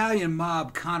the Italian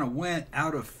mob kind of went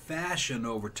out of fashion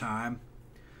over time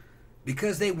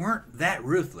because they weren't that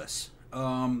ruthless.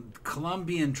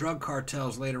 Colombian drug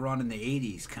cartels later on in the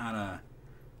 80s kind of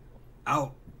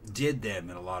outdid them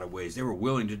in a lot of ways. They were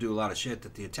willing to do a lot of shit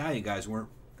that the Italian guys weren't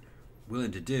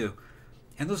willing to do.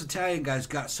 And those Italian guys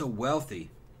got so wealthy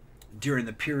during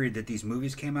the period that these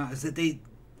movies came out is that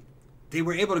they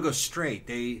were able to go straight.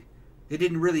 They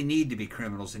didn't really need to be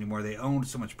criminals anymore. They owned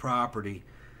so much property.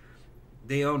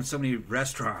 They owned so many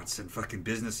restaurants and fucking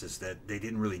businesses that they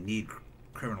didn't really need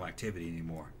criminal activity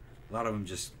anymore. A lot of them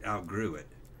just outgrew it.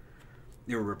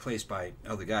 They were replaced by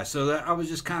other guys. So I was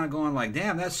just kind of going like,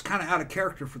 damn, that's kind of out of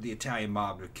character for the Italian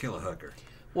mob to kill a hooker.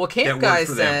 Well, Camp Guy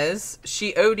says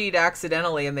she OD'd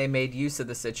accidentally and they made use of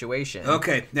the situation.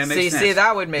 Okay, that makes sense. See,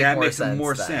 that would make more sense. That makes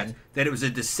more sense. That it was a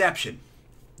deception.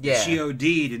 Yeah. She OD'd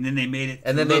and then they made it.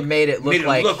 And then they made it look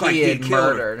like he had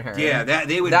murdered her. Yeah, that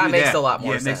makes a lot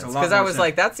more sense. Because I was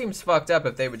like, that seems fucked up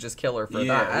if they would just kill her for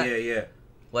that. Yeah.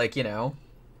 Like,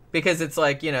 because it's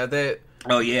like,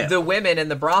 the women in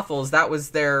the brothels, that was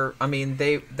their,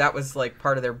 that was like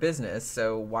part of their business,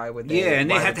 so why would they? Yeah,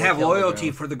 and they had to have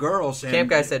loyalty for the girls. Camp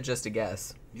Guy said just a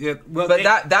guess. Yeah, well, but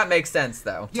that makes sense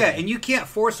though. Yeah, and you can't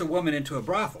force a woman into a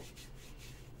brothel.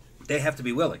 They have to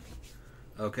be willing.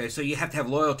 Okay, so you have to have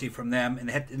loyalty from them, and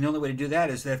the only way to do that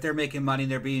is that if they're making money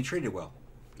and they're being treated well.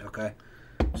 Okay.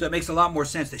 So it makes a lot more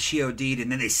sense that she OD'd,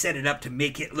 and then they set it up to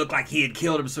make it look like he had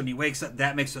killed him. So when he wakes up,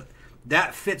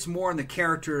 that fits more in the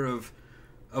character of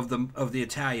the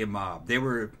Italian mob. They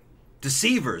were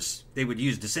deceivers. They would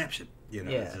use deception. You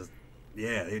know,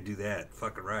 they'd do that.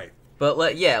 Fucking right. But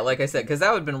like I said, because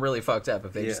that would have been really fucked up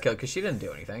if they just killed, because she didn't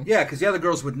do anything. Yeah, because the other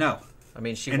girls would know. I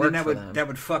mean, she and worked then for them. That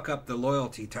would fuck up the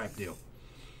loyalty type deal.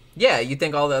 Yeah, you'd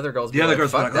think all the other girls would the other like,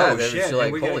 girls fuck would be that. like, oh shit,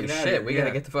 like, we holy shit, we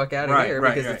gotta get the fuck out of here.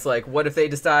 Right, because it's like, what if they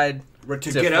decide to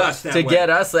get us that way? Get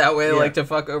us that way, like to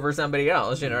fuck over somebody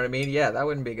else, you know what I mean? Yeah, that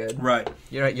wouldn't be good. Right.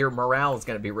 You know, your morale is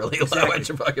gonna be really low at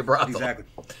your fucking brothel. Exactly.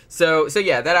 So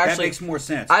yeah, that makes more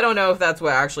sense. I don't know if that's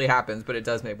what actually happens, but it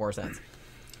does make more sense.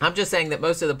 I'm just saying that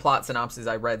most of the plot synopses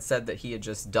I read said that he had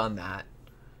just done that,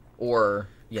 or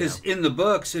because in the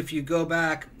books, if you go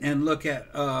back and look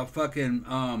at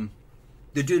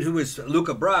the dude who was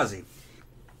Luca Brasi,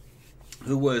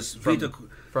 who was from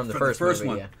the first movie,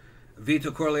 one, yeah.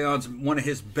 Vito Corleone's one of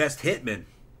his best hitmen.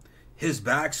 His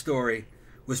backstory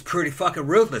was pretty fucking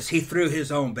ruthless. He threw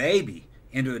his own baby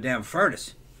into a damn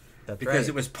furnace because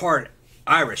it was part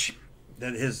Irish.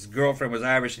 That his girlfriend was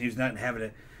Irish and he was not having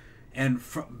it. And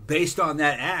based on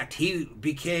that act, he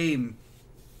became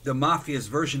the mafia's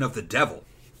version of the devil.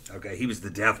 Okay, he was the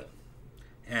devil,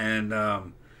 and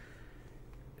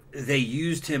they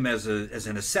used him as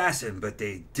an assassin, but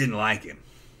they didn't like him.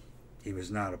 He was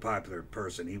not a popular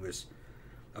person. He was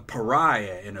a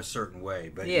pariah in a certain way,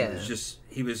 but he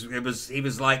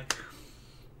was like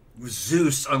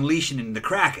Zeus unleashing the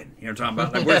Kraken. You know what I'm talking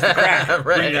about? Like, where's the Kraken?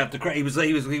 Right. Bring it up the Kraken.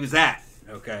 He was that.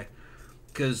 Okay,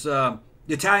 because the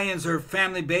Italians are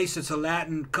family based. It's a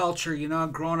Latin culture. You know,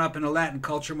 I'm growing up in a Latin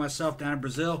culture myself down in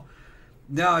Brazil.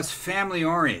 No, it's family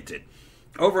oriented.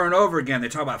 Over and over again, they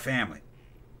talk about family.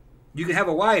 You can have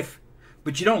a wife,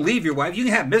 but you don't leave your wife. You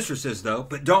can have mistresses, though,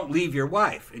 but don't leave your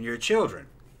wife and your children.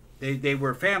 They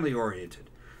were family oriented.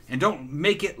 And don't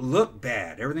make it look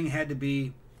bad. Everything had to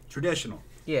be traditional.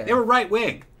 Yeah. They were right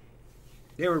wing.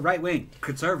 They were right wing,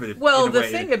 conservative. Well, the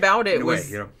thing about it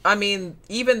was, I mean,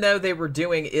 even though they were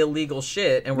doing illegal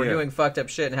shit and were doing fucked up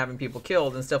shit and having people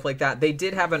killed and stuff like that, they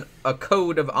did have a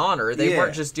code of honor. They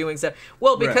weren't just doing stuff.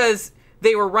 Well, because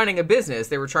they were running a business.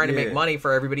 They were trying to make money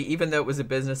for everybody, even though it was a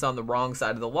business on the wrong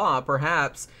side of the law,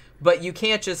 perhaps. But you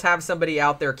can't just have somebody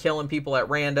out there killing people at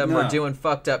random or doing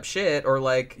fucked up shit or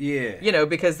like, you know,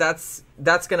 because that's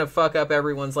going to fuck up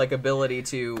everyone's like ability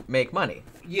to make money.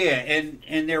 Yeah,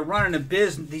 and they're running a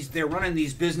business. They're running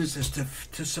these businesses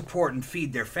to support and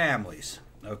feed their families.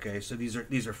 Okay, so these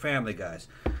are family guys.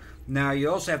 Now you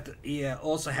also have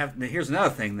to. Now here's another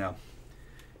thing though,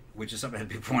 which is something that had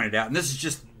to be pointed out, and this is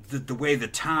just the way the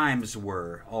times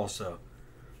were. Also,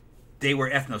 they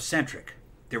were ethnocentric.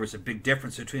 There was a big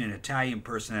difference between an Italian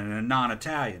person and a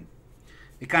non-Italian.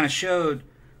 It kind of showed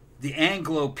the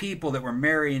Anglo people that were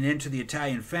marrying into the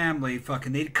Italian family,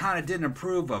 they kind of didn't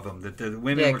approve of them. That the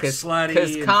women were slutty.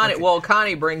 Because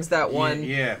Connie brings that one.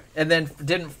 Yeah. And then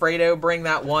didn't Fredo bring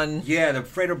that one? Yeah,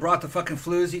 Fredo brought the fucking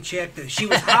floozy chick. She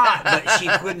was hot, but she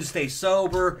couldn't stay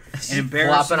sober and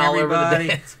embarrassing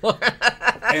everybody. All over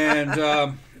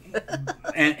the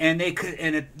and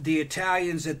the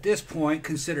Italians at this point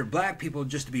considered black people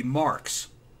just to be marks.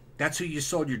 That's who you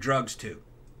sold your drugs to.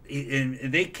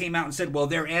 And they came out and said, well,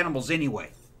 they're animals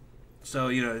anyway. So,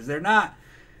 you know, they're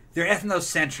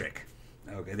ethnocentric.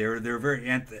 Okay, they're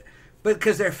very, but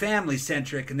because they're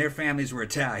family-centric and their families were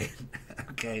Italian.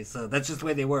 Okay, so that's just the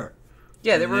way they were.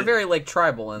 Yeah, they were very, like,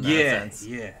 tribal in that sense.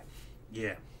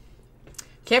 Yeah.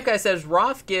 Camp Guy says,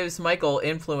 Roth gives Michael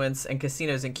influence in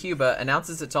casinos in Cuba,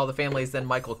 announces it to all the families, then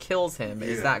Michael kills him.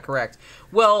 Is that correct?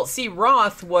 Well, see,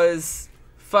 Roth was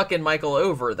fucking Michael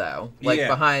over, though,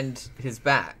 behind his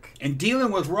back. And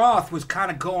dealing with Roth was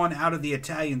kind of going out of the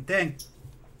Italian thing,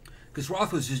 because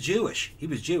Roth was Jewish. He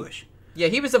was Jewish. Yeah,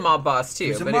 he was a mob boss, too.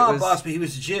 He was a mob boss, but he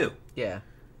was a Jew. Yeah.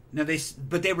 Now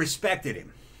they respected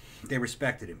him. They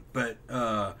respected him. But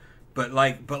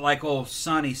like old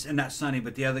Sonny, and not Sonny,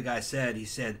 but the other guy said,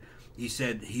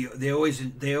 they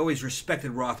always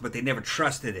respected Roth, but they never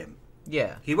trusted him.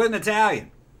 Yeah. He wasn't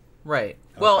Italian. Right.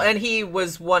 Okay. Well, and he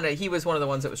was one of the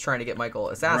ones that was trying to get Michael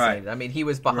assassinated. Right. I mean, he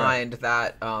was behind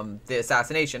that the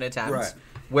assassination attempt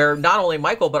where not only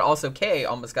Michael but also Kay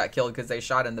almost got killed because they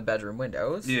shot in the bedroom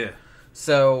windows. Yeah.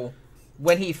 So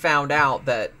when he found out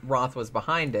that Roth was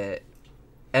behind it,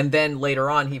 and then later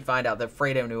on he found out that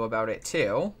Fredo knew about it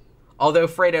too. Although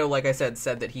Fredo, like I said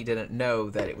that he didn't know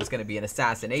that it was going to be an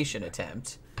assassination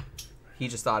attempt. He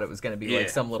just thought it was going to be like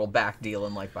some little back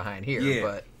dealing like behind here. Yeah.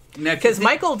 But Because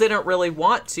Michael didn't really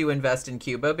want to invest in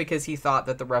Cuba because he thought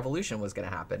that the revolution was going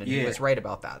to happen, and he was right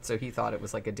about that. So he thought it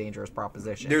was like a dangerous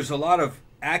proposition. There's a lot of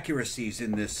accuracies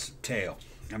in this tale.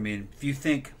 I mean, if you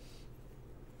think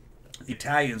the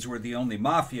Italians were the only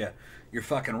mafia, you're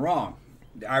fucking wrong.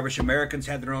 The Irish Americans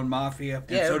had their own mafia.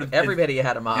 Yeah, and everybody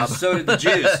had a mob. And so did the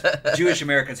Jews. Jewish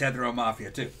Americans had their own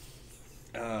mafia, too.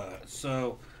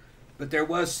 But there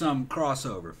was some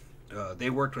crossover. They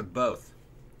worked with both.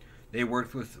 They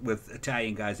worked with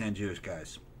Italian guys and Jewish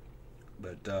guys.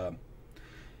 But,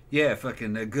 yeah,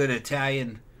 fucking a good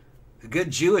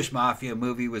Jewish mafia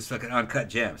movie was fucking Uncut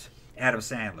Gems. Adam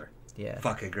Sandler. Yeah.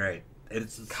 Fucking great.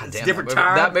 It's a damn, different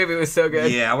time. That movie was so good.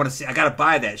 Yeah, I want to see. I got to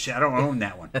buy that shit. I don't own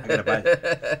that one. I got to buy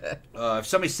it. If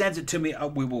somebody sends it to me,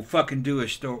 we will fucking do a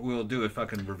story. We'll do a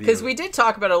fucking review. Because we did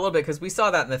talk about it a little bit because we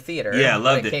saw that in the theater. Yeah,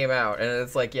 loved when it came out, and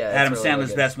it's like, yeah, Adam it's really, Sandler's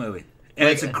really best movie, and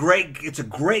Like- it's a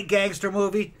great gangster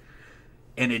movie,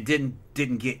 and it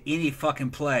didn't get any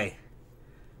fucking play.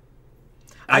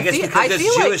 I guess because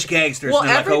there's Jewish gangsters, and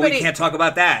they're like, we can't talk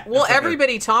about that. Well,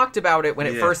 everybody talked about it when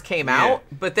it first came out,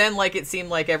 Yeah. but then like it seemed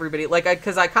like everybody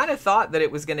because I kind of thought that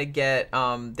it was gonna get.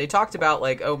 They talked about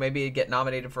like, oh, maybe it'd get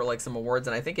nominated for like some awards,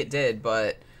 and I think it did,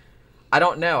 but I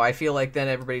don't know. I feel like then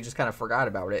everybody just kind of forgot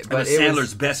about it. But it was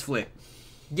Sandler's best flick.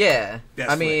 Yeah,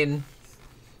 Best I mean.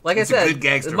 Like It's I a said, good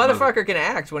gangster the motherfucker can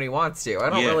act when he wants to.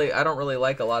 I don't really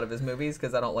like a lot of his movies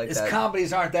because I don't like His that.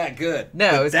 comedies aren't that good.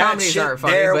 No, But his that comedies shit aren't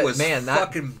funny, there but was man,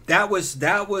 that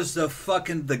was the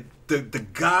fucking the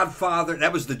Godfather.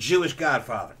 That was the Jewish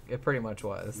Godfather. It pretty much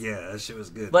was. Yeah, that shit was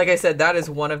good. Like I said, that is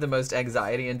one of the most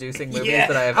anxiety-inducing movies yeah,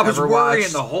 that I have I was ever worrying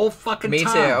watched. the whole fucking Me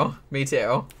time. too. Me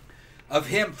too. Of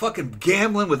him fucking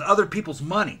gambling with other people's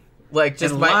money. Like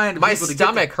just And lying to my people to get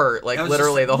stomach the- hurt like I was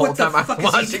literally just the whole what the time I fuck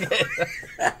was is he watching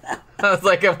it. I was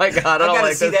like, oh my god, I don't gotta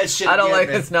like see this. that shit I don't again, like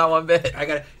man. this not one bit.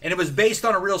 And it was based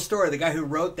on a real story. The guy who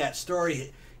wrote that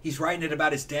story, he's writing it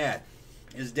about his dad.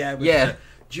 His dad was a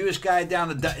Jewish guy down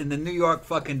in the New York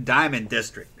fucking Diamond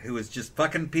District who was just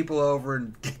fucking people over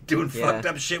and doing fucked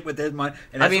up shit with his money.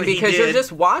 And I that's mean, what he because did. you're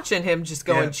just watching him just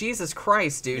going, Yeah. Jesus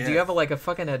Christ, dude, do Yeah. you have a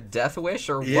fucking death wish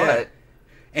or Yeah. what?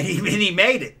 And he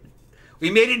made it. We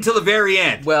made it until the very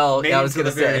end. Well, made I it was until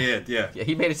going to the very say, end. Yeah. yeah,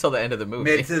 he made it till the end of the movie.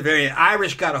 Made it to the very end.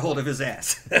 Irish got a hold of his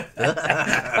ass.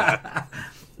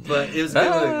 But it was a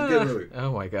good movie. Good movie.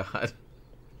 Oh my god.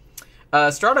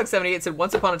 Stardog78 said,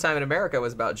 Once Upon a Time in America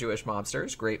was about Jewish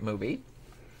mobsters. Great movie.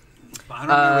 I don't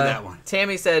remember that one.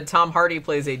 Tammy said Tom Hardy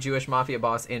plays a Jewish mafia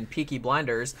boss in Peaky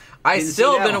Blinders. Didn't see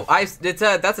that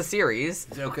one. That's a series.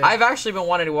 Okay. I've actually been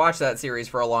wanting to watch that series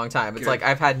for a long time. It's Good. like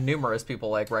I've had numerous people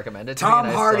like recommend it to me. Tom and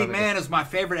I still Hardy, haven't- man, is my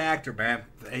favorite actor, man.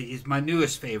 He's my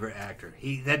newest favorite actor.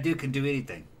 That dude can do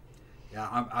anything.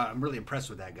 Yeah, I'm really impressed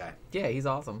with that guy. Yeah, he's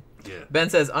awesome. Yeah. Ben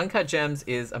says Uncut Gems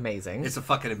is amazing. It's a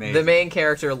fucking amazing. The main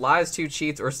character lies to,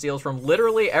 cheats, or steals from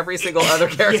literally every single other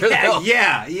character.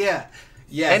 yeah.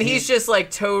 And he's just like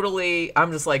totally.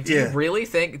 I'm just like, do you really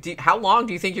think? How long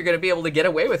do you think you're going to be able to get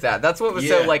away with that? That's what was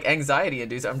so like anxiety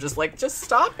inducing. I'm just like, just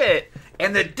stop it.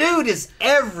 And the dude is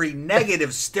every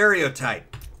negative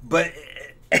stereotype, but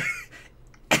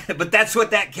that's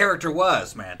what that character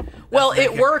was, man. Well,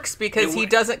 it works because he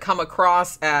doesn't come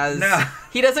across as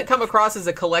he doesn't come across as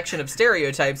a collection of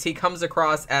stereotypes. He comes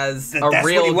across as a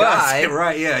real guy,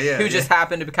 right? Yeah. who just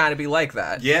happened to kind of be like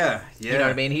that. Yeah. You know what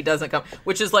I mean? He doesn't come,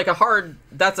 which is like a hard.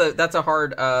 That's a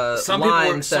hard some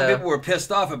line. Some people were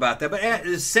pissed off about that, but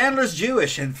Sandler's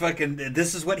Jewish, and fucking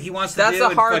this is what he wants to That's do.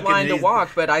 a hard line to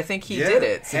walk, but I think he did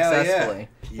it hell successfully.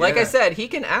 yeah. Like I said, he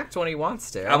can act when he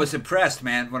wants to. I was impressed,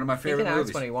 man. One of my favorite He can act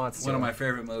movies. when he wants to. One of my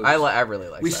favorite movies. I really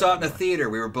like. We that saw it in the movie. theater.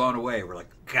 We were blown away. We're like,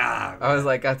 God. I was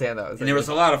like, God damn, that was. And there was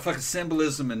a lot of fucking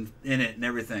symbolism in it and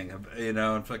everything, you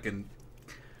know, and fucking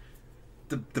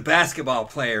the basketball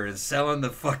player is selling the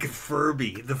fucking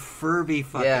Furby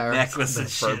fucking necklace and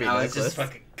shit. Furby I was just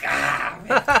necklace. fucking, God,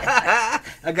 man.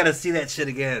 I gotta see that shit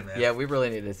again, man. Yeah, we really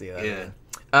need to see that. Yeah.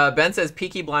 Again. Ben says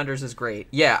Peaky Blinders is great.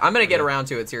 Yeah, I'm gonna get around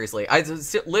to it. Seriously, I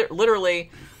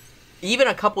literally. Even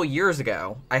a couple years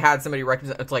ago, I had somebody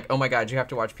recommend. It's like, oh my god, you have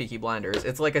to watch Peaky Blinders.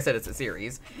 It's like I said, it's a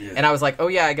series, and I was like, oh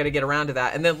yeah, I got to get around to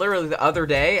that. And then literally the other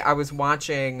day, I was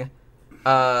watching,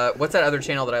 what's that other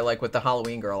channel that I like with the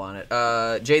Halloween girl on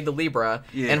it? Jade the Libra,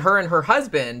 and her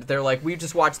husband. They're like, we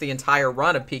just watched the entire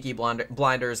run of Peaky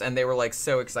Blinders, and they were like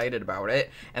so excited about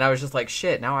it. And I was just like,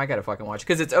 shit, now I got to fucking watch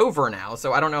because it's over now.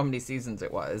 So I don't know how many seasons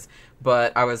it was,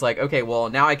 but I was like, okay,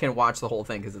 well now I can watch the whole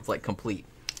thing because it's like complete.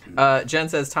 Jen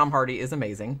says Tom Hardy is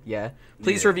amazing. Yeah.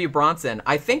 Please review Bronson.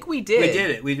 I think we did. We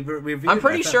did it. We reviewed I'm it,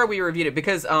 pretty sure we reviewed it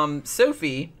because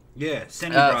Sophie Yeah,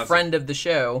 Cindy Bronson. Friend of the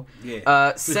show.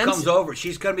 Yeah. Who comes over.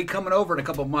 She's going to be coming over in a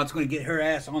couple of months. Going to get her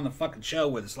ass on the fucking show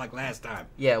with us like last time.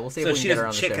 Yeah, we'll see if so we can she get her on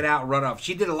doesn't the chick show. it out and run off.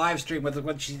 She did a live stream with us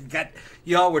when she got...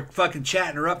 Y'all were fucking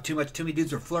chatting her up too much. Too many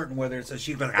dudes were flirting with her, so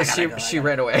she was like, I gotta go. She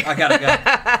ran away. I gotta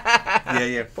go.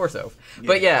 Yeah. Poor Soph. Yeah.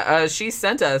 But yeah, she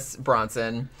sent us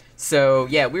Bronson. So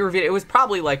yeah, we reviewed it. It was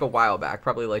probably like a while back,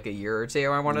 probably like a year or two,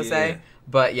 I want to say.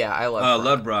 But yeah, I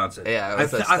love Bronson. Yeah, I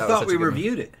thought we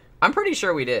reviewed it. I'm pretty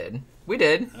sure we did. We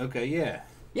did. Okay, yeah.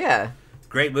 Yeah.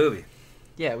 Great movie.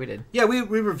 Yeah, we did. Yeah, we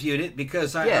reviewed it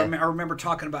because I remember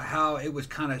talking about how it was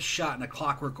kind of shot in a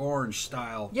Clockwork Orange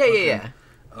style.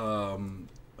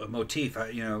 A motif,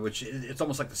 which it's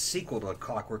almost like the sequel to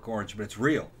Clockwork Orange, but it's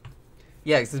real.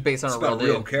 Yeah, because it's based on a real dude.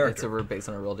 Real character. It's based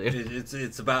on a real dude.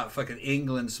 It's about fucking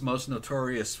England's most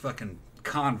notorious fucking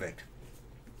convict.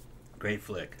 Great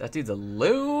flick. That dude's a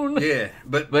loon. Yeah,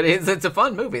 but it's a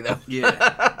fun movie though. Yeah,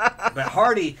 but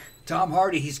Tom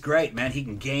Hardy, he's great, man. He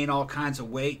can gain all kinds of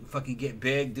weight and fucking get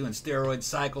big, doing steroid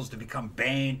cycles to become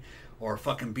Bane or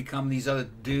fucking become these other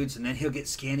dudes, and then he'll get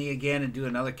skinny again and do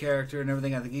another character and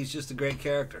everything. I think he's just a great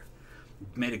character.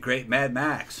 Made a great Mad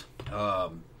Max.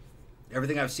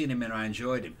 Everything I've seen him in, I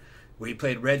enjoyed him. Where he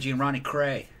played Reggie and Ronnie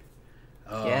Cray.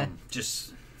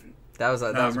 Just that was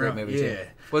a great movie too.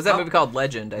 What was that movie called?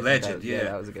 Legend. Legend. Yeah,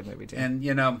 that was a good movie too. And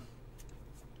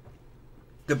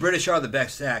the British are the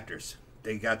best actors.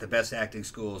 They got the best acting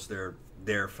schools.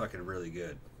 They're fucking really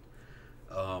good.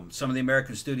 Some of the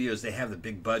American studios, they have the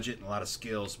big budget and a lot of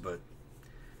skills, but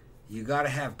you got to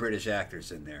have British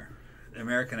actors in there.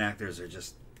 American actors are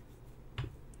just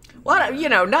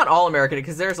not all American,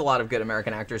 because there's a lot of good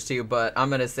American actors too. But I'm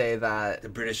gonna say that the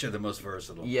British are the most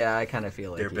versatile. Yeah, I kind of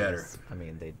feel like they're better. I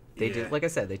mean, they do. Like I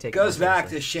said, they take. It goes back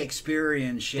to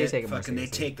Shakespearean shit. They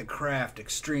take the craft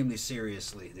extremely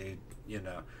seriously.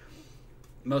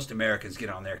 Most Americans get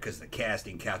on there because the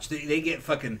casting couch. They get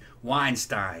fucking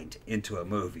Weinsteined into a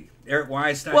movie. Eric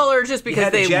Weinstein. Well, or just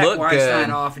because they Jack look Weinstein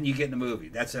good. off and you get in the movie.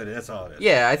 That's all it is.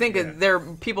 Yeah, I think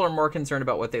people are more concerned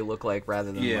about what they look like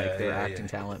rather than their acting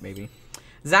talent, maybe.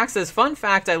 Zach says, fun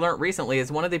fact I learned recently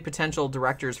is one of the potential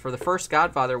directors for the first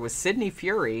Godfather was Sidney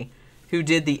Furie, who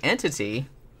did The Entity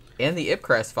and The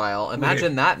Ipcress File.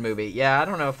 Imagine that movie. Yeah, I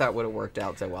don't know if that would have worked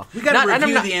out so well. We got to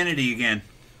review The Entity again.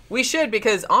 We should,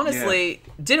 because honestly,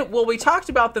 we talked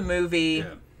about the movie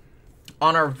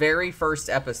on our very first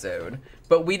episode,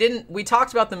 but we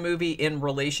talked about the movie in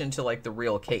relation to like the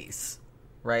real case,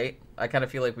 right? I kind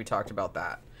of feel like we talked about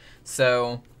that.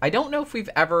 So I don't know if we've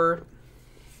ever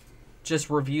just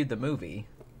reviewed the movie.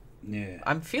 Yeah.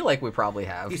 I feel like we probably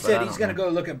have. He said he's going to go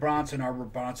look at our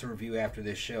Bronson review after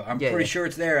this show. I'm pretty sure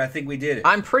it's there. I think we did it.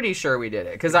 I'm pretty sure we did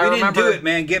it. Because I remember... didn't do it,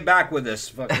 man. Get back with us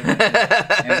fucking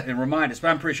and remind us. But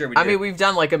I'm pretty sure we did. I mean, we've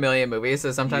done like a million movies,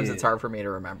 so sometimes it's hard for me to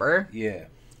remember. Yeah.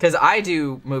 Because I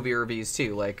do movie reviews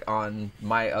too, like on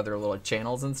my other little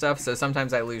channels and stuff. So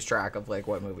sometimes I lose track of like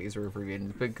what movies we're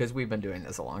reviewing because we've been doing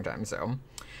this a long time. So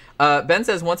Ben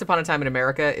says Once Upon a Time in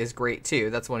America is great too.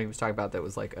 That's one he was talking about that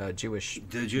was like a Jewish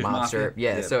monster.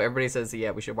 Yeah, so everybody says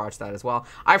we should watch that as well.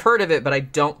 I've heard of it, but I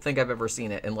don't think I've ever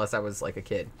seen it unless I was like a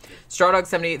kid.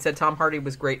 Strawdog78 said Tom Hardy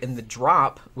was great in The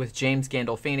Drop with James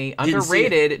Gandolfini.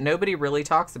 Underrated. Nobody really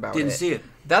talks about it. Didn't see it.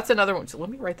 That's another one. So let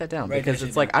me write that down because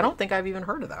it's like I don't think I've even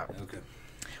heard of that. Okay.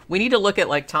 We need to look at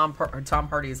like Tom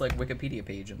Hardy's like Wikipedia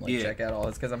page and like check out all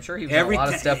this because I'm sure he's done a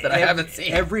lot of stuff that I haven't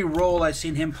seen. Every role I've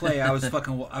seen him play, I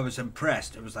was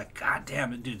impressed. It was like, God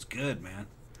damn, that dude's good, man.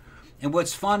 And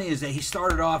what's funny is that he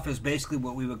started off as basically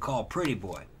what we would call pretty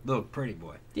boy, little pretty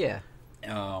boy. Yeah.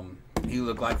 He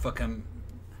looked like fucking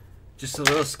just a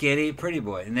little skinny pretty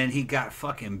boy, and then he got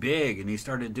fucking big and he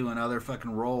started doing other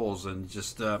fucking roles and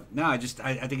just I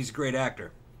think he's a great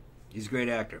actor. He's a great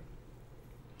actor.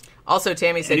 Also,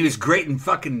 Tammy said... And he was great in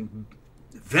fucking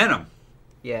Venom.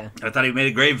 Yeah. I thought he made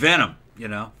a great Venom,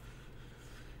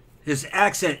 His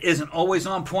accent isn't always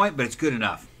on point, but it's good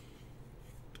enough.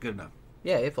 It's good enough.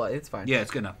 Yeah, it's fine. Yeah, it's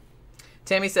good enough.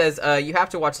 Tammy says, you have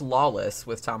to watch Lawless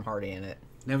with Tom Hardy in it.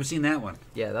 Never seen that one.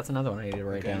 Yeah, that's another one I need to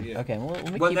write down. Yeah. Okay, well,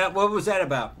 let me what was that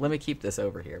about? Let me keep this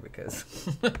over here because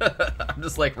I'm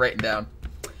just like writing down.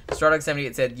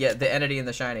 Strawdog78 said, The Entity and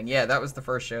The Shining. Yeah, that was the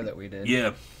first show that we did.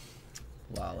 Yeah.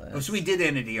 Lawless. Oh, so we did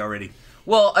Entity already.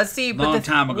 Well, see, but long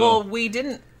time ago. Well, we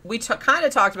didn't. We kind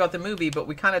of talked about the movie, but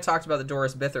we kind of talked about the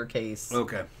Doris Bither case.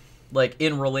 Okay. Like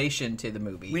in relation to the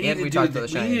movie, we need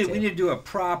to do a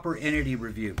proper Entity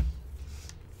review.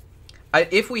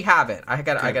 If we haven't, I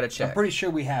gotta check. I'm pretty sure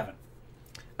we haven't.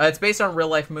 It's based on real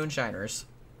life moonshiners.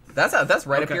 That's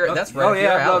right up your. Okay. That's right up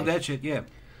your alley. I love that shit. Yeah.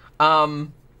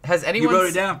 Has anyone? You wrote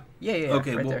it down. Yeah.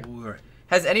 Okay. Right there. All right.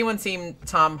 Has anyone seen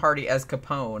Tom Hardy as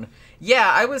Capone? Yeah,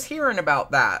 I was hearing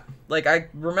about that. Like, I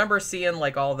remember seeing,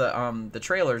 like, all the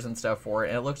trailers and stuff for it,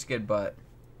 and it looked good, but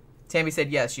Tammy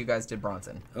said, yes, you guys did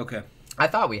Bronson. Okay. I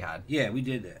thought we had. Yeah, we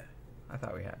did that. I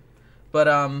thought we had. But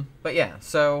yeah,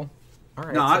 so... All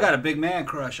right, No, so I got a big man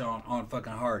crush on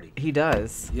fucking Hardy. He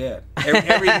does. Yeah.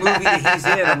 Every movie that he's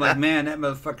in, I'm like, man, that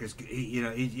motherfucker's,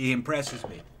 he impresses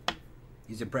me.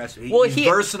 He's impressive. He's a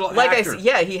versatile like actor.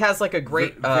 he has like a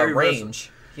great Very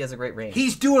range. He has a great range.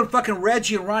 He's doing fucking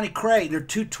Reggie and Ronnie Cray. They're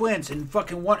two twins, and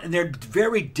fucking one, and they're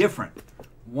very different.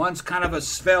 One's kind of a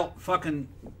svelte fucking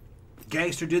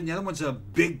gangster dude, and the other one's a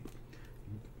big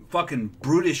fucking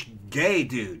brutish gay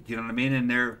dude. You know what I mean?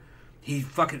 And he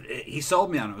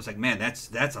sold me on it. I was like, man, that's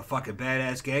a fucking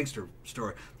badass gangster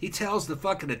story. He tells the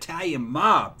fucking Italian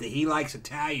mob that he likes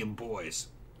Italian boys.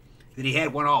 That he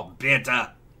had one all bent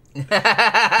up. Picked him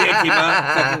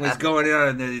up, fucking was going on,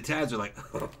 and the Italians were like,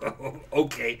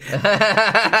 okay.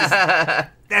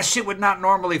 That shit would not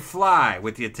normally fly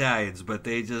with the Italians, but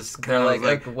they just kind of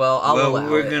like, well, I'll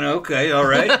allow we're it. gonna, okay, all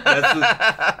right.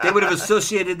 They would have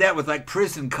associated that with like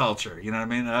prison culture, you know what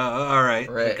I mean? All right,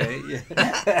 okay.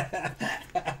 Yeah.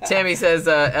 Tammy says,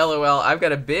 "LOL, I've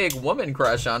got a big woman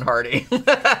crush on Hardy."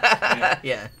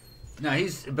 Yeah. No,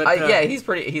 he's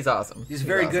he's awesome. He's a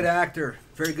very good actor.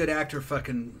 Very good actor.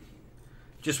 Fucking,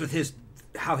 just with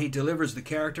how he delivers the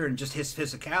character and just his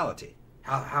physicality.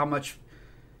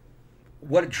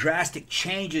 What drastic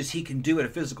changes he can do at a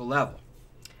physical level.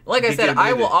 Like I said,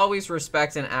 I will always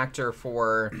respect an actor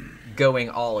for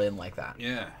going all in like that.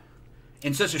 Yeah.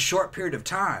 In such a short period of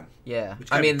time. Yeah. Which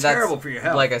can be terrible for your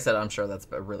health. Like I said, I'm sure that's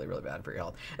really, really bad for your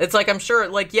health. It's like, I'm sure,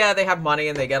 like, yeah, they have money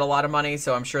and they get a lot of money,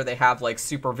 so I'm sure they have, like,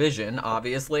 supervision,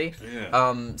 obviously.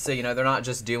 Yeah. So, they're not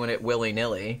just doing it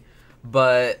willy-nilly.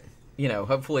 But,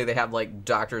 hopefully they have, like,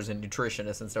 doctors and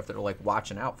nutritionists and stuff that are, like,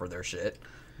 watching out for their shit.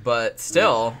 But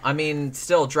still,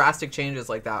 drastic changes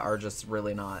like that are just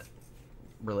really not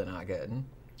good.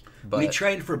 But when he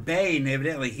trained for Bane,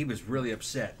 evidently he was really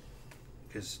upset.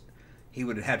 Because he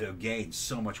would have had to have gained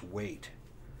so much weight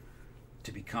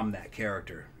to become that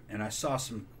character. And I saw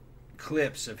some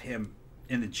clips of him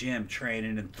in the gym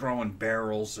training and throwing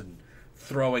barrels and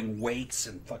throwing weights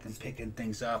and fucking picking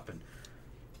things up. And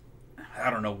I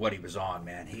don't know what he was on,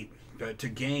 man. But to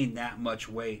gain that much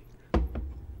weight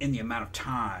in the amount of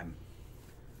time,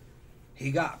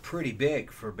 he got pretty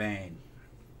big for Bane.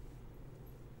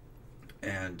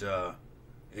 And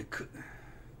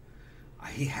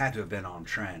he had to have been on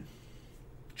Tren.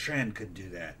 Tren could do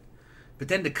that. But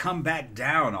then to come back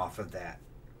down off of that,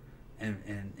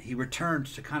 and he returned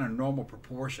to kind of normal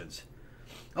proportions.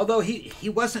 Although he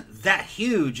wasn't that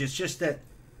huge, it's just that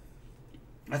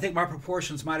I think my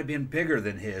proportions might have been bigger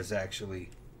than his, actually,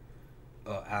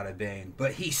 out of Bane.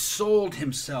 But he sold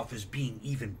himself as being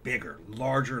even bigger,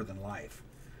 larger than life.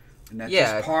 And that's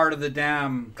just part of the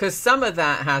damn... Because some of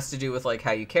that has to do with, like,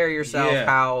 how you carry yourself,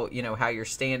 how you're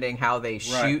standing, how they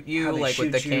shoot you, like,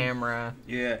 with the camera,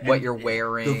 what you're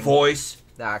wearing. The voice.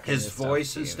 His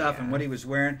voice and stuff, and what he was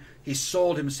wearing. He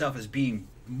sold himself as being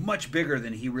much bigger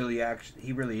than he really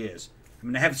is. I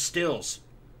mean, I have stills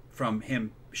from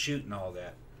him shooting all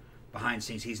that. Behind the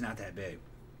scenes, he's not that big.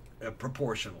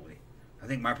 Proportionally. I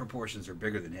think my proportions are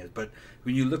bigger than his. But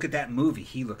when you look at that movie,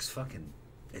 he looks fucking...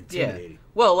 intimidating. Yeah.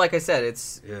 Well, like I said,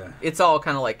 it's all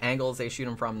kind of like angles they shoot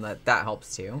him from that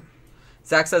helps too.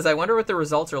 Zach says, I wonder what the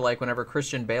results are like whenever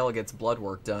Christian Bale gets blood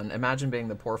work done. Imagine being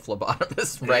the poor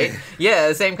phlebotomist, right? Yeah,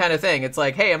 the same kind of thing. It's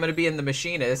like, hey, I'm going to be in The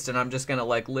Machinist and I'm just going to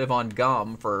like live on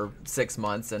gum for 6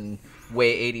 months and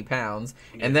weigh 80 pounds.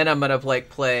 Yeah. And then I'm going to like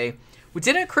play...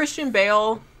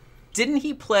 Didn't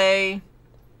he play...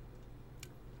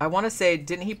 I want to say,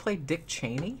 didn't he play Dick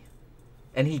Cheney?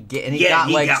 And he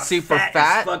got super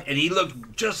fat and he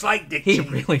looked just like Dick Cheney. He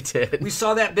really did. We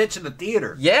saw that bitch in the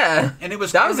theater. Yeah, and it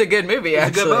was a good movie. It was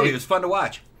a good movie. It was fun to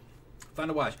watch.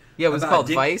 Yeah, it was called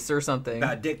Vice or something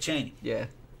about Dick Cheney. Yeah,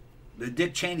 the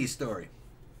Dick Cheney story.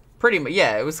 Pretty much.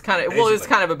 Yeah, it was kind of it was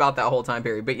kind of about that whole time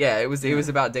period. But yeah, it was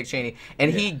about Dick Cheney,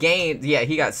 and he gained. Yeah,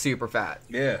 he got super fat.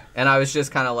 Yeah, and I was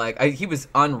just kind of like he was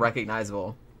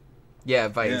unrecognizable. Yeah,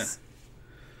 Vice. Yeah.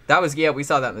 That was, we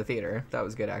saw that in the theater. That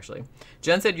was good, actually.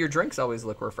 Jen said, your drinks always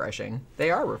look refreshing. They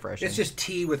are refreshing. It's just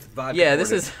tea with vodka. Yeah,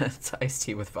 it's iced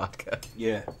tea with vodka.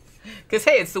 Yeah. Because,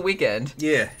 hey, it's the weekend.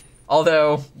 Yeah.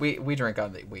 Although, we drink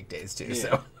on the weekdays, too,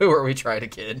 so who are we trying to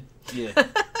kid? Yeah.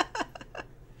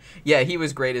 Yeah, he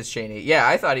was great as Cheney. Yeah,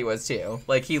 I thought he was, too.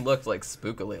 Like, he looked, like,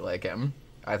 spookily like him.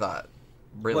 I thought.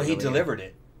 Really, well, he delivered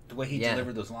it. The way he Yeah.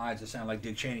 delivered those lines, it sounded like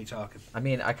Dick Cheney talking. I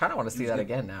mean, I kind of want to see was that good.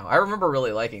 again now. I remember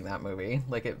really liking that movie.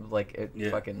 Yeah.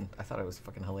 Fucking. I thought it was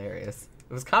fucking hilarious.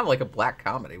 It was kind of like a black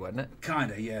comedy, wasn't it?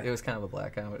 Kinda, yeah. It was kind of a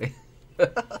black comedy.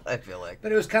 I feel like.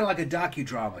 But it was kind of like a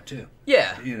docudrama too.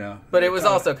 Yeah. You know. But it was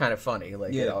Talking- also kind of funny.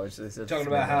 Like, Yeah. it always it's talking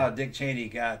about how Dick Cheney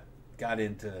got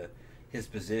into his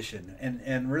position,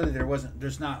 and really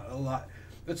there's not a lot.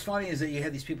 What's funny is that you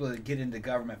had these people that get into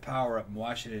government power up in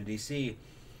Washington D.C.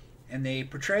 and they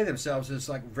portray themselves as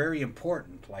like very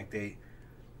important, like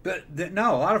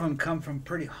no, a lot of them come from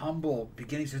pretty humble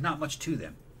beginnings. There's not much to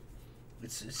them.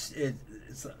 It's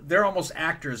they're almost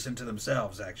actors into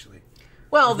themselves, actually.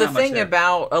 Well, There's the not much thing there.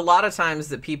 about a lot of times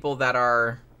the people that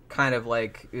are kind of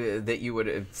like that you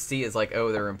would see as like,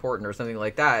 oh, they're important or something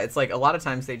like that. It's like a lot of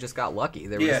times they just got lucky.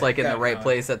 They were just like in the right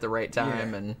place at the right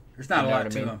time, and There's not you a know lot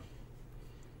what to I mean? them.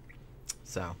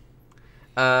 So,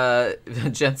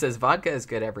 Jen says vodka is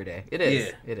good every day. It is.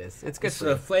 Yeah. It is. It's good It's for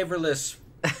a you. flavorless,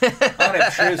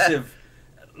 unobtrusive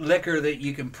liquor that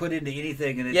you can put into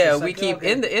anything, and it's Yeah, just we like, keep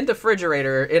okay. in the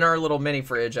refrigerator in our little mini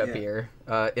fridge up Yeah. here,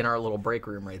 in our little break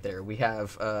room right there. We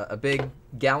have a big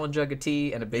gallon jug of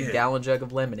tea and a big Yeah. gallon jug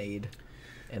of lemonade.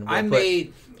 And we'll I put,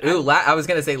 made I was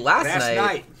gonna say last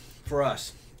night for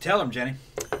us. Tell him, Jenny.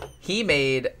 he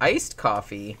made iced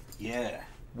coffee Yeah,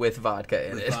 with vodka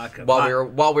in With it vodka.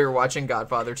 while we were watching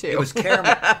Godfather 2. it was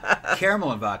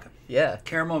caramel and vodka. yeah.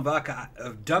 Caramel and vodka.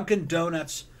 Dunkin'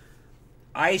 Donuts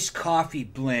iced coffee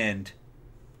blend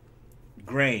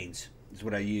grains is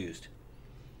what I used.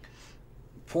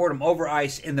 Poured them over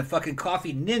ice in the fucking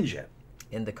Coffee Ninja.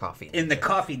 In the coffee. In the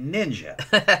Coffee Ninja.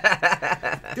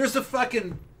 There's a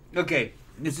fucking okay.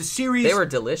 There's a series. They were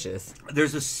delicious.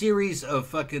 There's a series of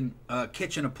fucking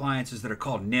kitchen appliances that are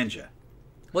called Ninja.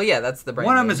 Well, yeah, that's the brand.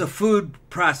 One of them name. is a food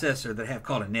processor that have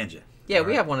called a Ninja. Yeah, All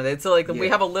we right? have one of those. So like we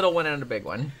Yeah. have a little one and a big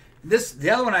one. The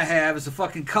other one I have is a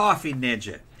fucking Coffee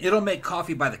Ninja. It'll make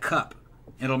coffee by the cup.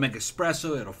 It'll make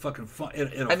espresso. It'll fucking.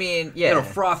 It'll, I mean, yeah. It'll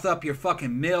froth up your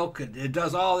fucking milk. It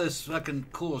does all this fucking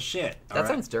cool shit. all That right?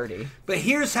 sounds dirty. But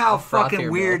here's how froth fucking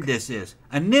your weird milk. this is.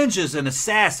 A ninja's an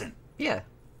assassin. Yeah.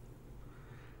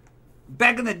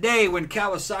 Back in the day when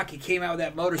Kawasaki came out with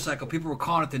that motorcycle, people were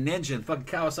calling it the Ninja, and fucking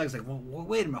Kawasaki's like, well,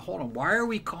 wait a minute, hold on. Why are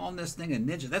we calling this thing a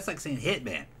Ninja? That's like saying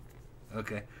Hitman.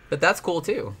 Okay. But that's cool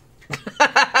too.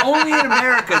 Only in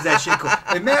America is that shit cool.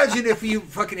 Imagine if you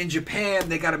fucking in Japan,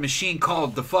 they got a machine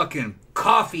called the fucking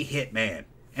Coffee Hitman.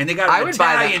 And they got I an would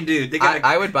buy Italian that. dude. They got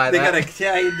I would buy they that. got an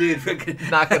Italian dude fucking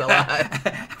Not gonna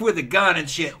lie. with a gun and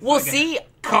shit. Well, Fucking see,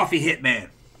 Coffee Hitman.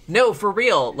 no, for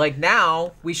real. Like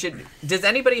now, we should. Does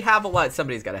anybody have a line?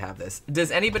 Somebody's got to have this.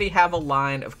 Does anybody have a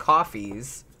line of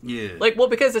coffees? Yeah. Like, well,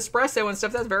 because espresso and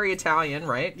stuff, that's very Italian,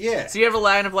 right? Yeah. So you have a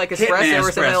line of like espresso Hitman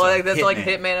or something espresso. like that's like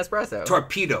Hitman. Hitman espresso.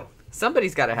 Torpedo.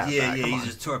 Somebody's got to have Yeah, that. yeah, Come he's on.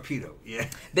 just torpedo. Yeah.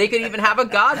 They could even have a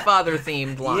Godfather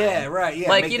themed line. Yeah, right, yeah,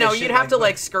 Like, make you that know, shit you'd have like to that.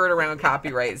 like skirt around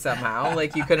copyright somehow.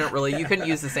 Like you couldn't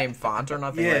use the same font or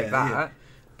nothing Yeah, like that. yeah.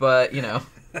 But, you know,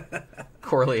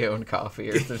 Corleone coffee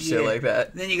or some shit Yeah. like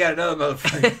that. Then you got another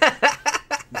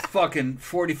motherfucker with fucking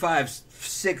 45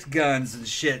 6 guns and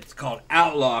shit. It's called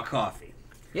Outlaw Coffee.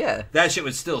 Yeah. That shit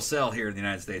would still sell here in the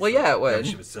United States. Well, yeah, it would. That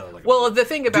shit would sell like Well, the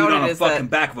thing dude about on it a is fucking that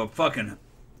back of a fucking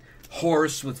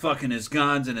horse with fucking his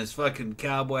guns and his fucking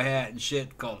cowboy hat and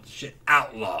shit called shit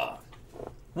Outlaw.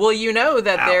 well, you know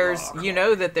that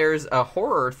Outlaw there's a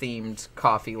horror themed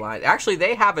coffee line. Actually,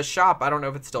 they have a shop. I don't know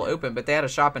if it's still open, but they had a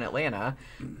shop in Atlanta.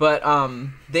 But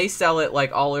they sell it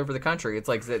like all over the country. It's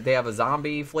like they have a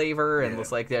zombie flavor, and Yeah.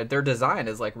 it's like their design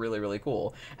is like really really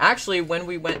cool. Actually, when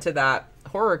we went to that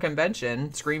horror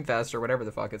convention, Screamfest or whatever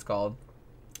the fuck it's called,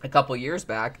 a couple years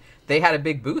back, they had a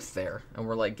big booth there, and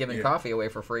we're like giving Yeah. coffee away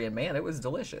for free, and man, it was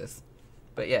delicious.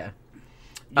 But yeah,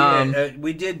 Yeah,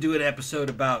 we did do an episode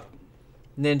about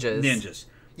ninjas.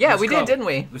 Yeah, It was we did, called- didn't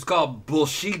we? It was called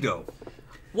Bullshido.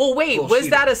 Well, wait, was Bullshido.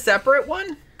 that a separate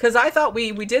one? Because I thought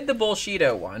we did the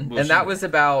Bullshido one, and that Bullshido. was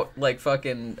about like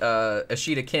fucking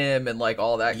Ashita Kim and like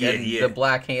all that, Yeah, and yeah. the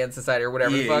Black Hand Society or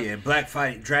whatever the Yeah, fuck. yeah. Black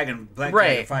Dragon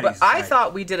Right, Fighting but I Society.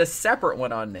 thought we did a separate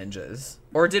one on ninjas,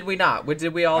 or did we not?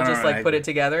 Did we all I don't just know, like put it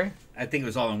together? I think it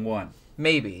was all in one.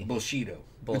 Maybe. Bullshido.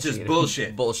 Which Bullshido. is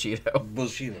bullshit. Bullshido.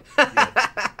 Bullshido.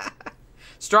 Yeah.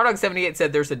 Strawdog78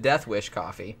 said there's a Death Wish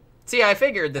coffee. See, I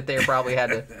figured that they probably had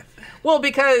to. Well,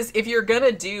 because if you're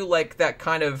gonna do like that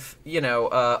kind of, you know,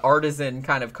 artisan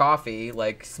kind of coffee,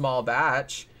 like small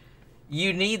batch,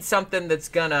 you need something that's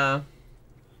gonna,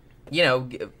 you know,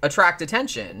 attract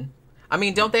attention. I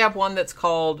mean, don't they have one that's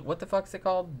called, what the fuck's it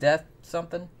called? Death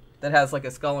something? That has like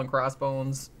a skull and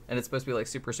crossbones, and it's supposed to be like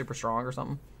super, super strong or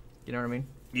something? You know what I mean?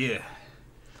 Yeah.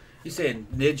 You saying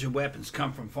ninja weapons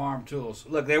come from farm tools?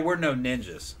 Look, there were no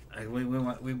ninjas.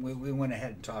 We went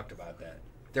ahead and talked about that.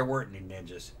 There weren't any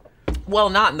ninjas. Well,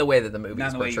 not in the way that the movies Not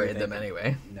in the way you would portrayed them think.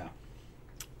 anyway. No.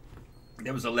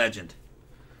 There was a legend.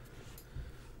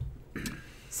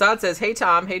 Sod says, "Hey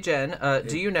Tom, hey Jen,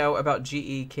 do you know about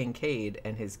G.E. Kincaid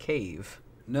and his cave?"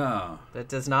 No. That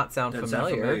does not sound Doesn't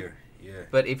familiar. sound familiar. Yeah.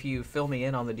 But if you fill me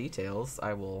in on the details,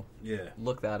 I will Yeah.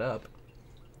 look that up.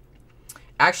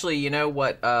 Actually, you know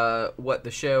what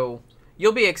the show...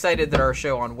 You'll be excited that our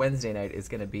show on Wednesday night is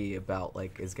going to be about,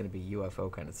 is going to be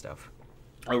UFO kind of stuff.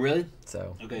 Oh, really?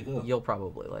 So, Okay, cool. you'll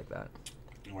probably like that.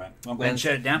 All right. I'm going to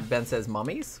shut it down. Ben says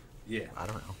mummies? Yeah. I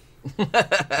don't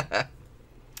know.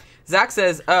 Zach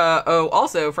says,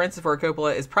 also, Francis Ford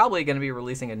Coppola is probably going to be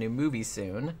releasing a new movie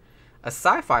soon. A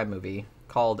sci-fi movie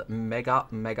called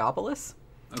Megapolis.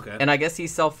 Okay. And I guess he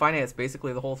self-financed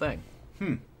basically the whole thing.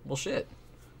 Well, shit.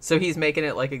 So he's making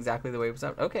it exactly the way it was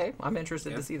out. Okay, I'm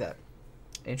interested to see that.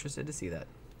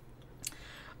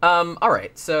 All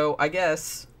right, so I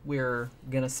guess we're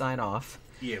going to sign off.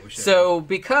 Yeah, we should. So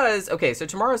so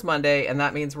tomorrow's Monday, and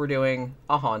that means we're doing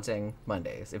A Haunting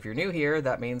Mondays. If you're new here,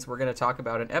 that means we're going to talk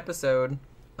about an episode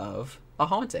of A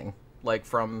Haunting.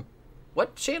 From,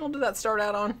 what channel did that start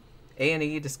out on?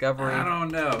 A&E, Discovery? I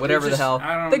don't know. Whatever the hell.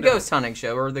 I don't The know. Ghost Hunting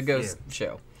Show, or The Ghost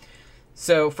Show.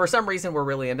 So for some reason, we're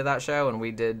really into that show, and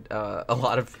we did a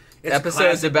lot of It's a episodes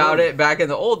classic about movie. it back in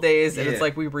the old days, and Yeah.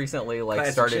 it's we've recently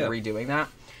Classic started show. redoing that.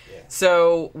 Yeah.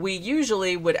 So we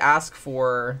usually would ask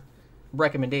for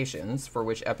recommendations for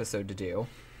which episode to do.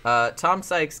 Tom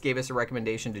Sykes gave us a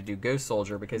recommendation to do Ghost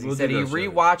Soldier because he We'll said do he Ghost Soldier.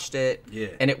 rewatched it Yeah.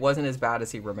 and it wasn't as bad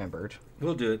as he remembered.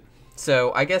 We'll do it.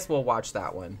 So I guess we'll watch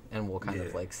that one and we'll kind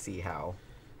of Yeah. see how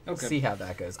Okay.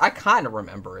 that goes. I kind of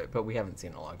remember it, but we haven't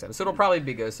seen it in a long time. So it'll probably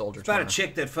be Ghost Soldier. It's about a tomorrow.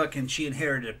 chick that she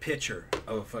inherited a picture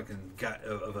of a fucking guy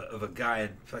of a guy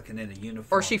in a uniform.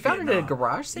 Or she found it at a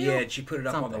garage sale? Yeah, and she put it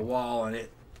up on the Something. wall, and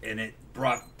it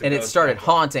brought. And it started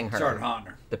haunting her. Started haunting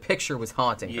her. The picture was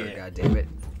haunting her, Yeah. God damn it,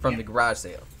 from the garage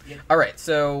sale. All right,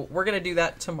 so we're going to do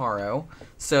that tomorrow.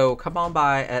 So come on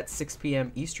by at 6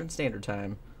 p.m. Eastern Standard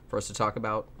Time for us to talk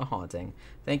about A Haunting.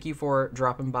 Thank you for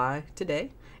dropping by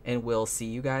today, and we'll see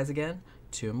you guys again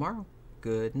tomorrow.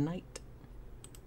 Good night.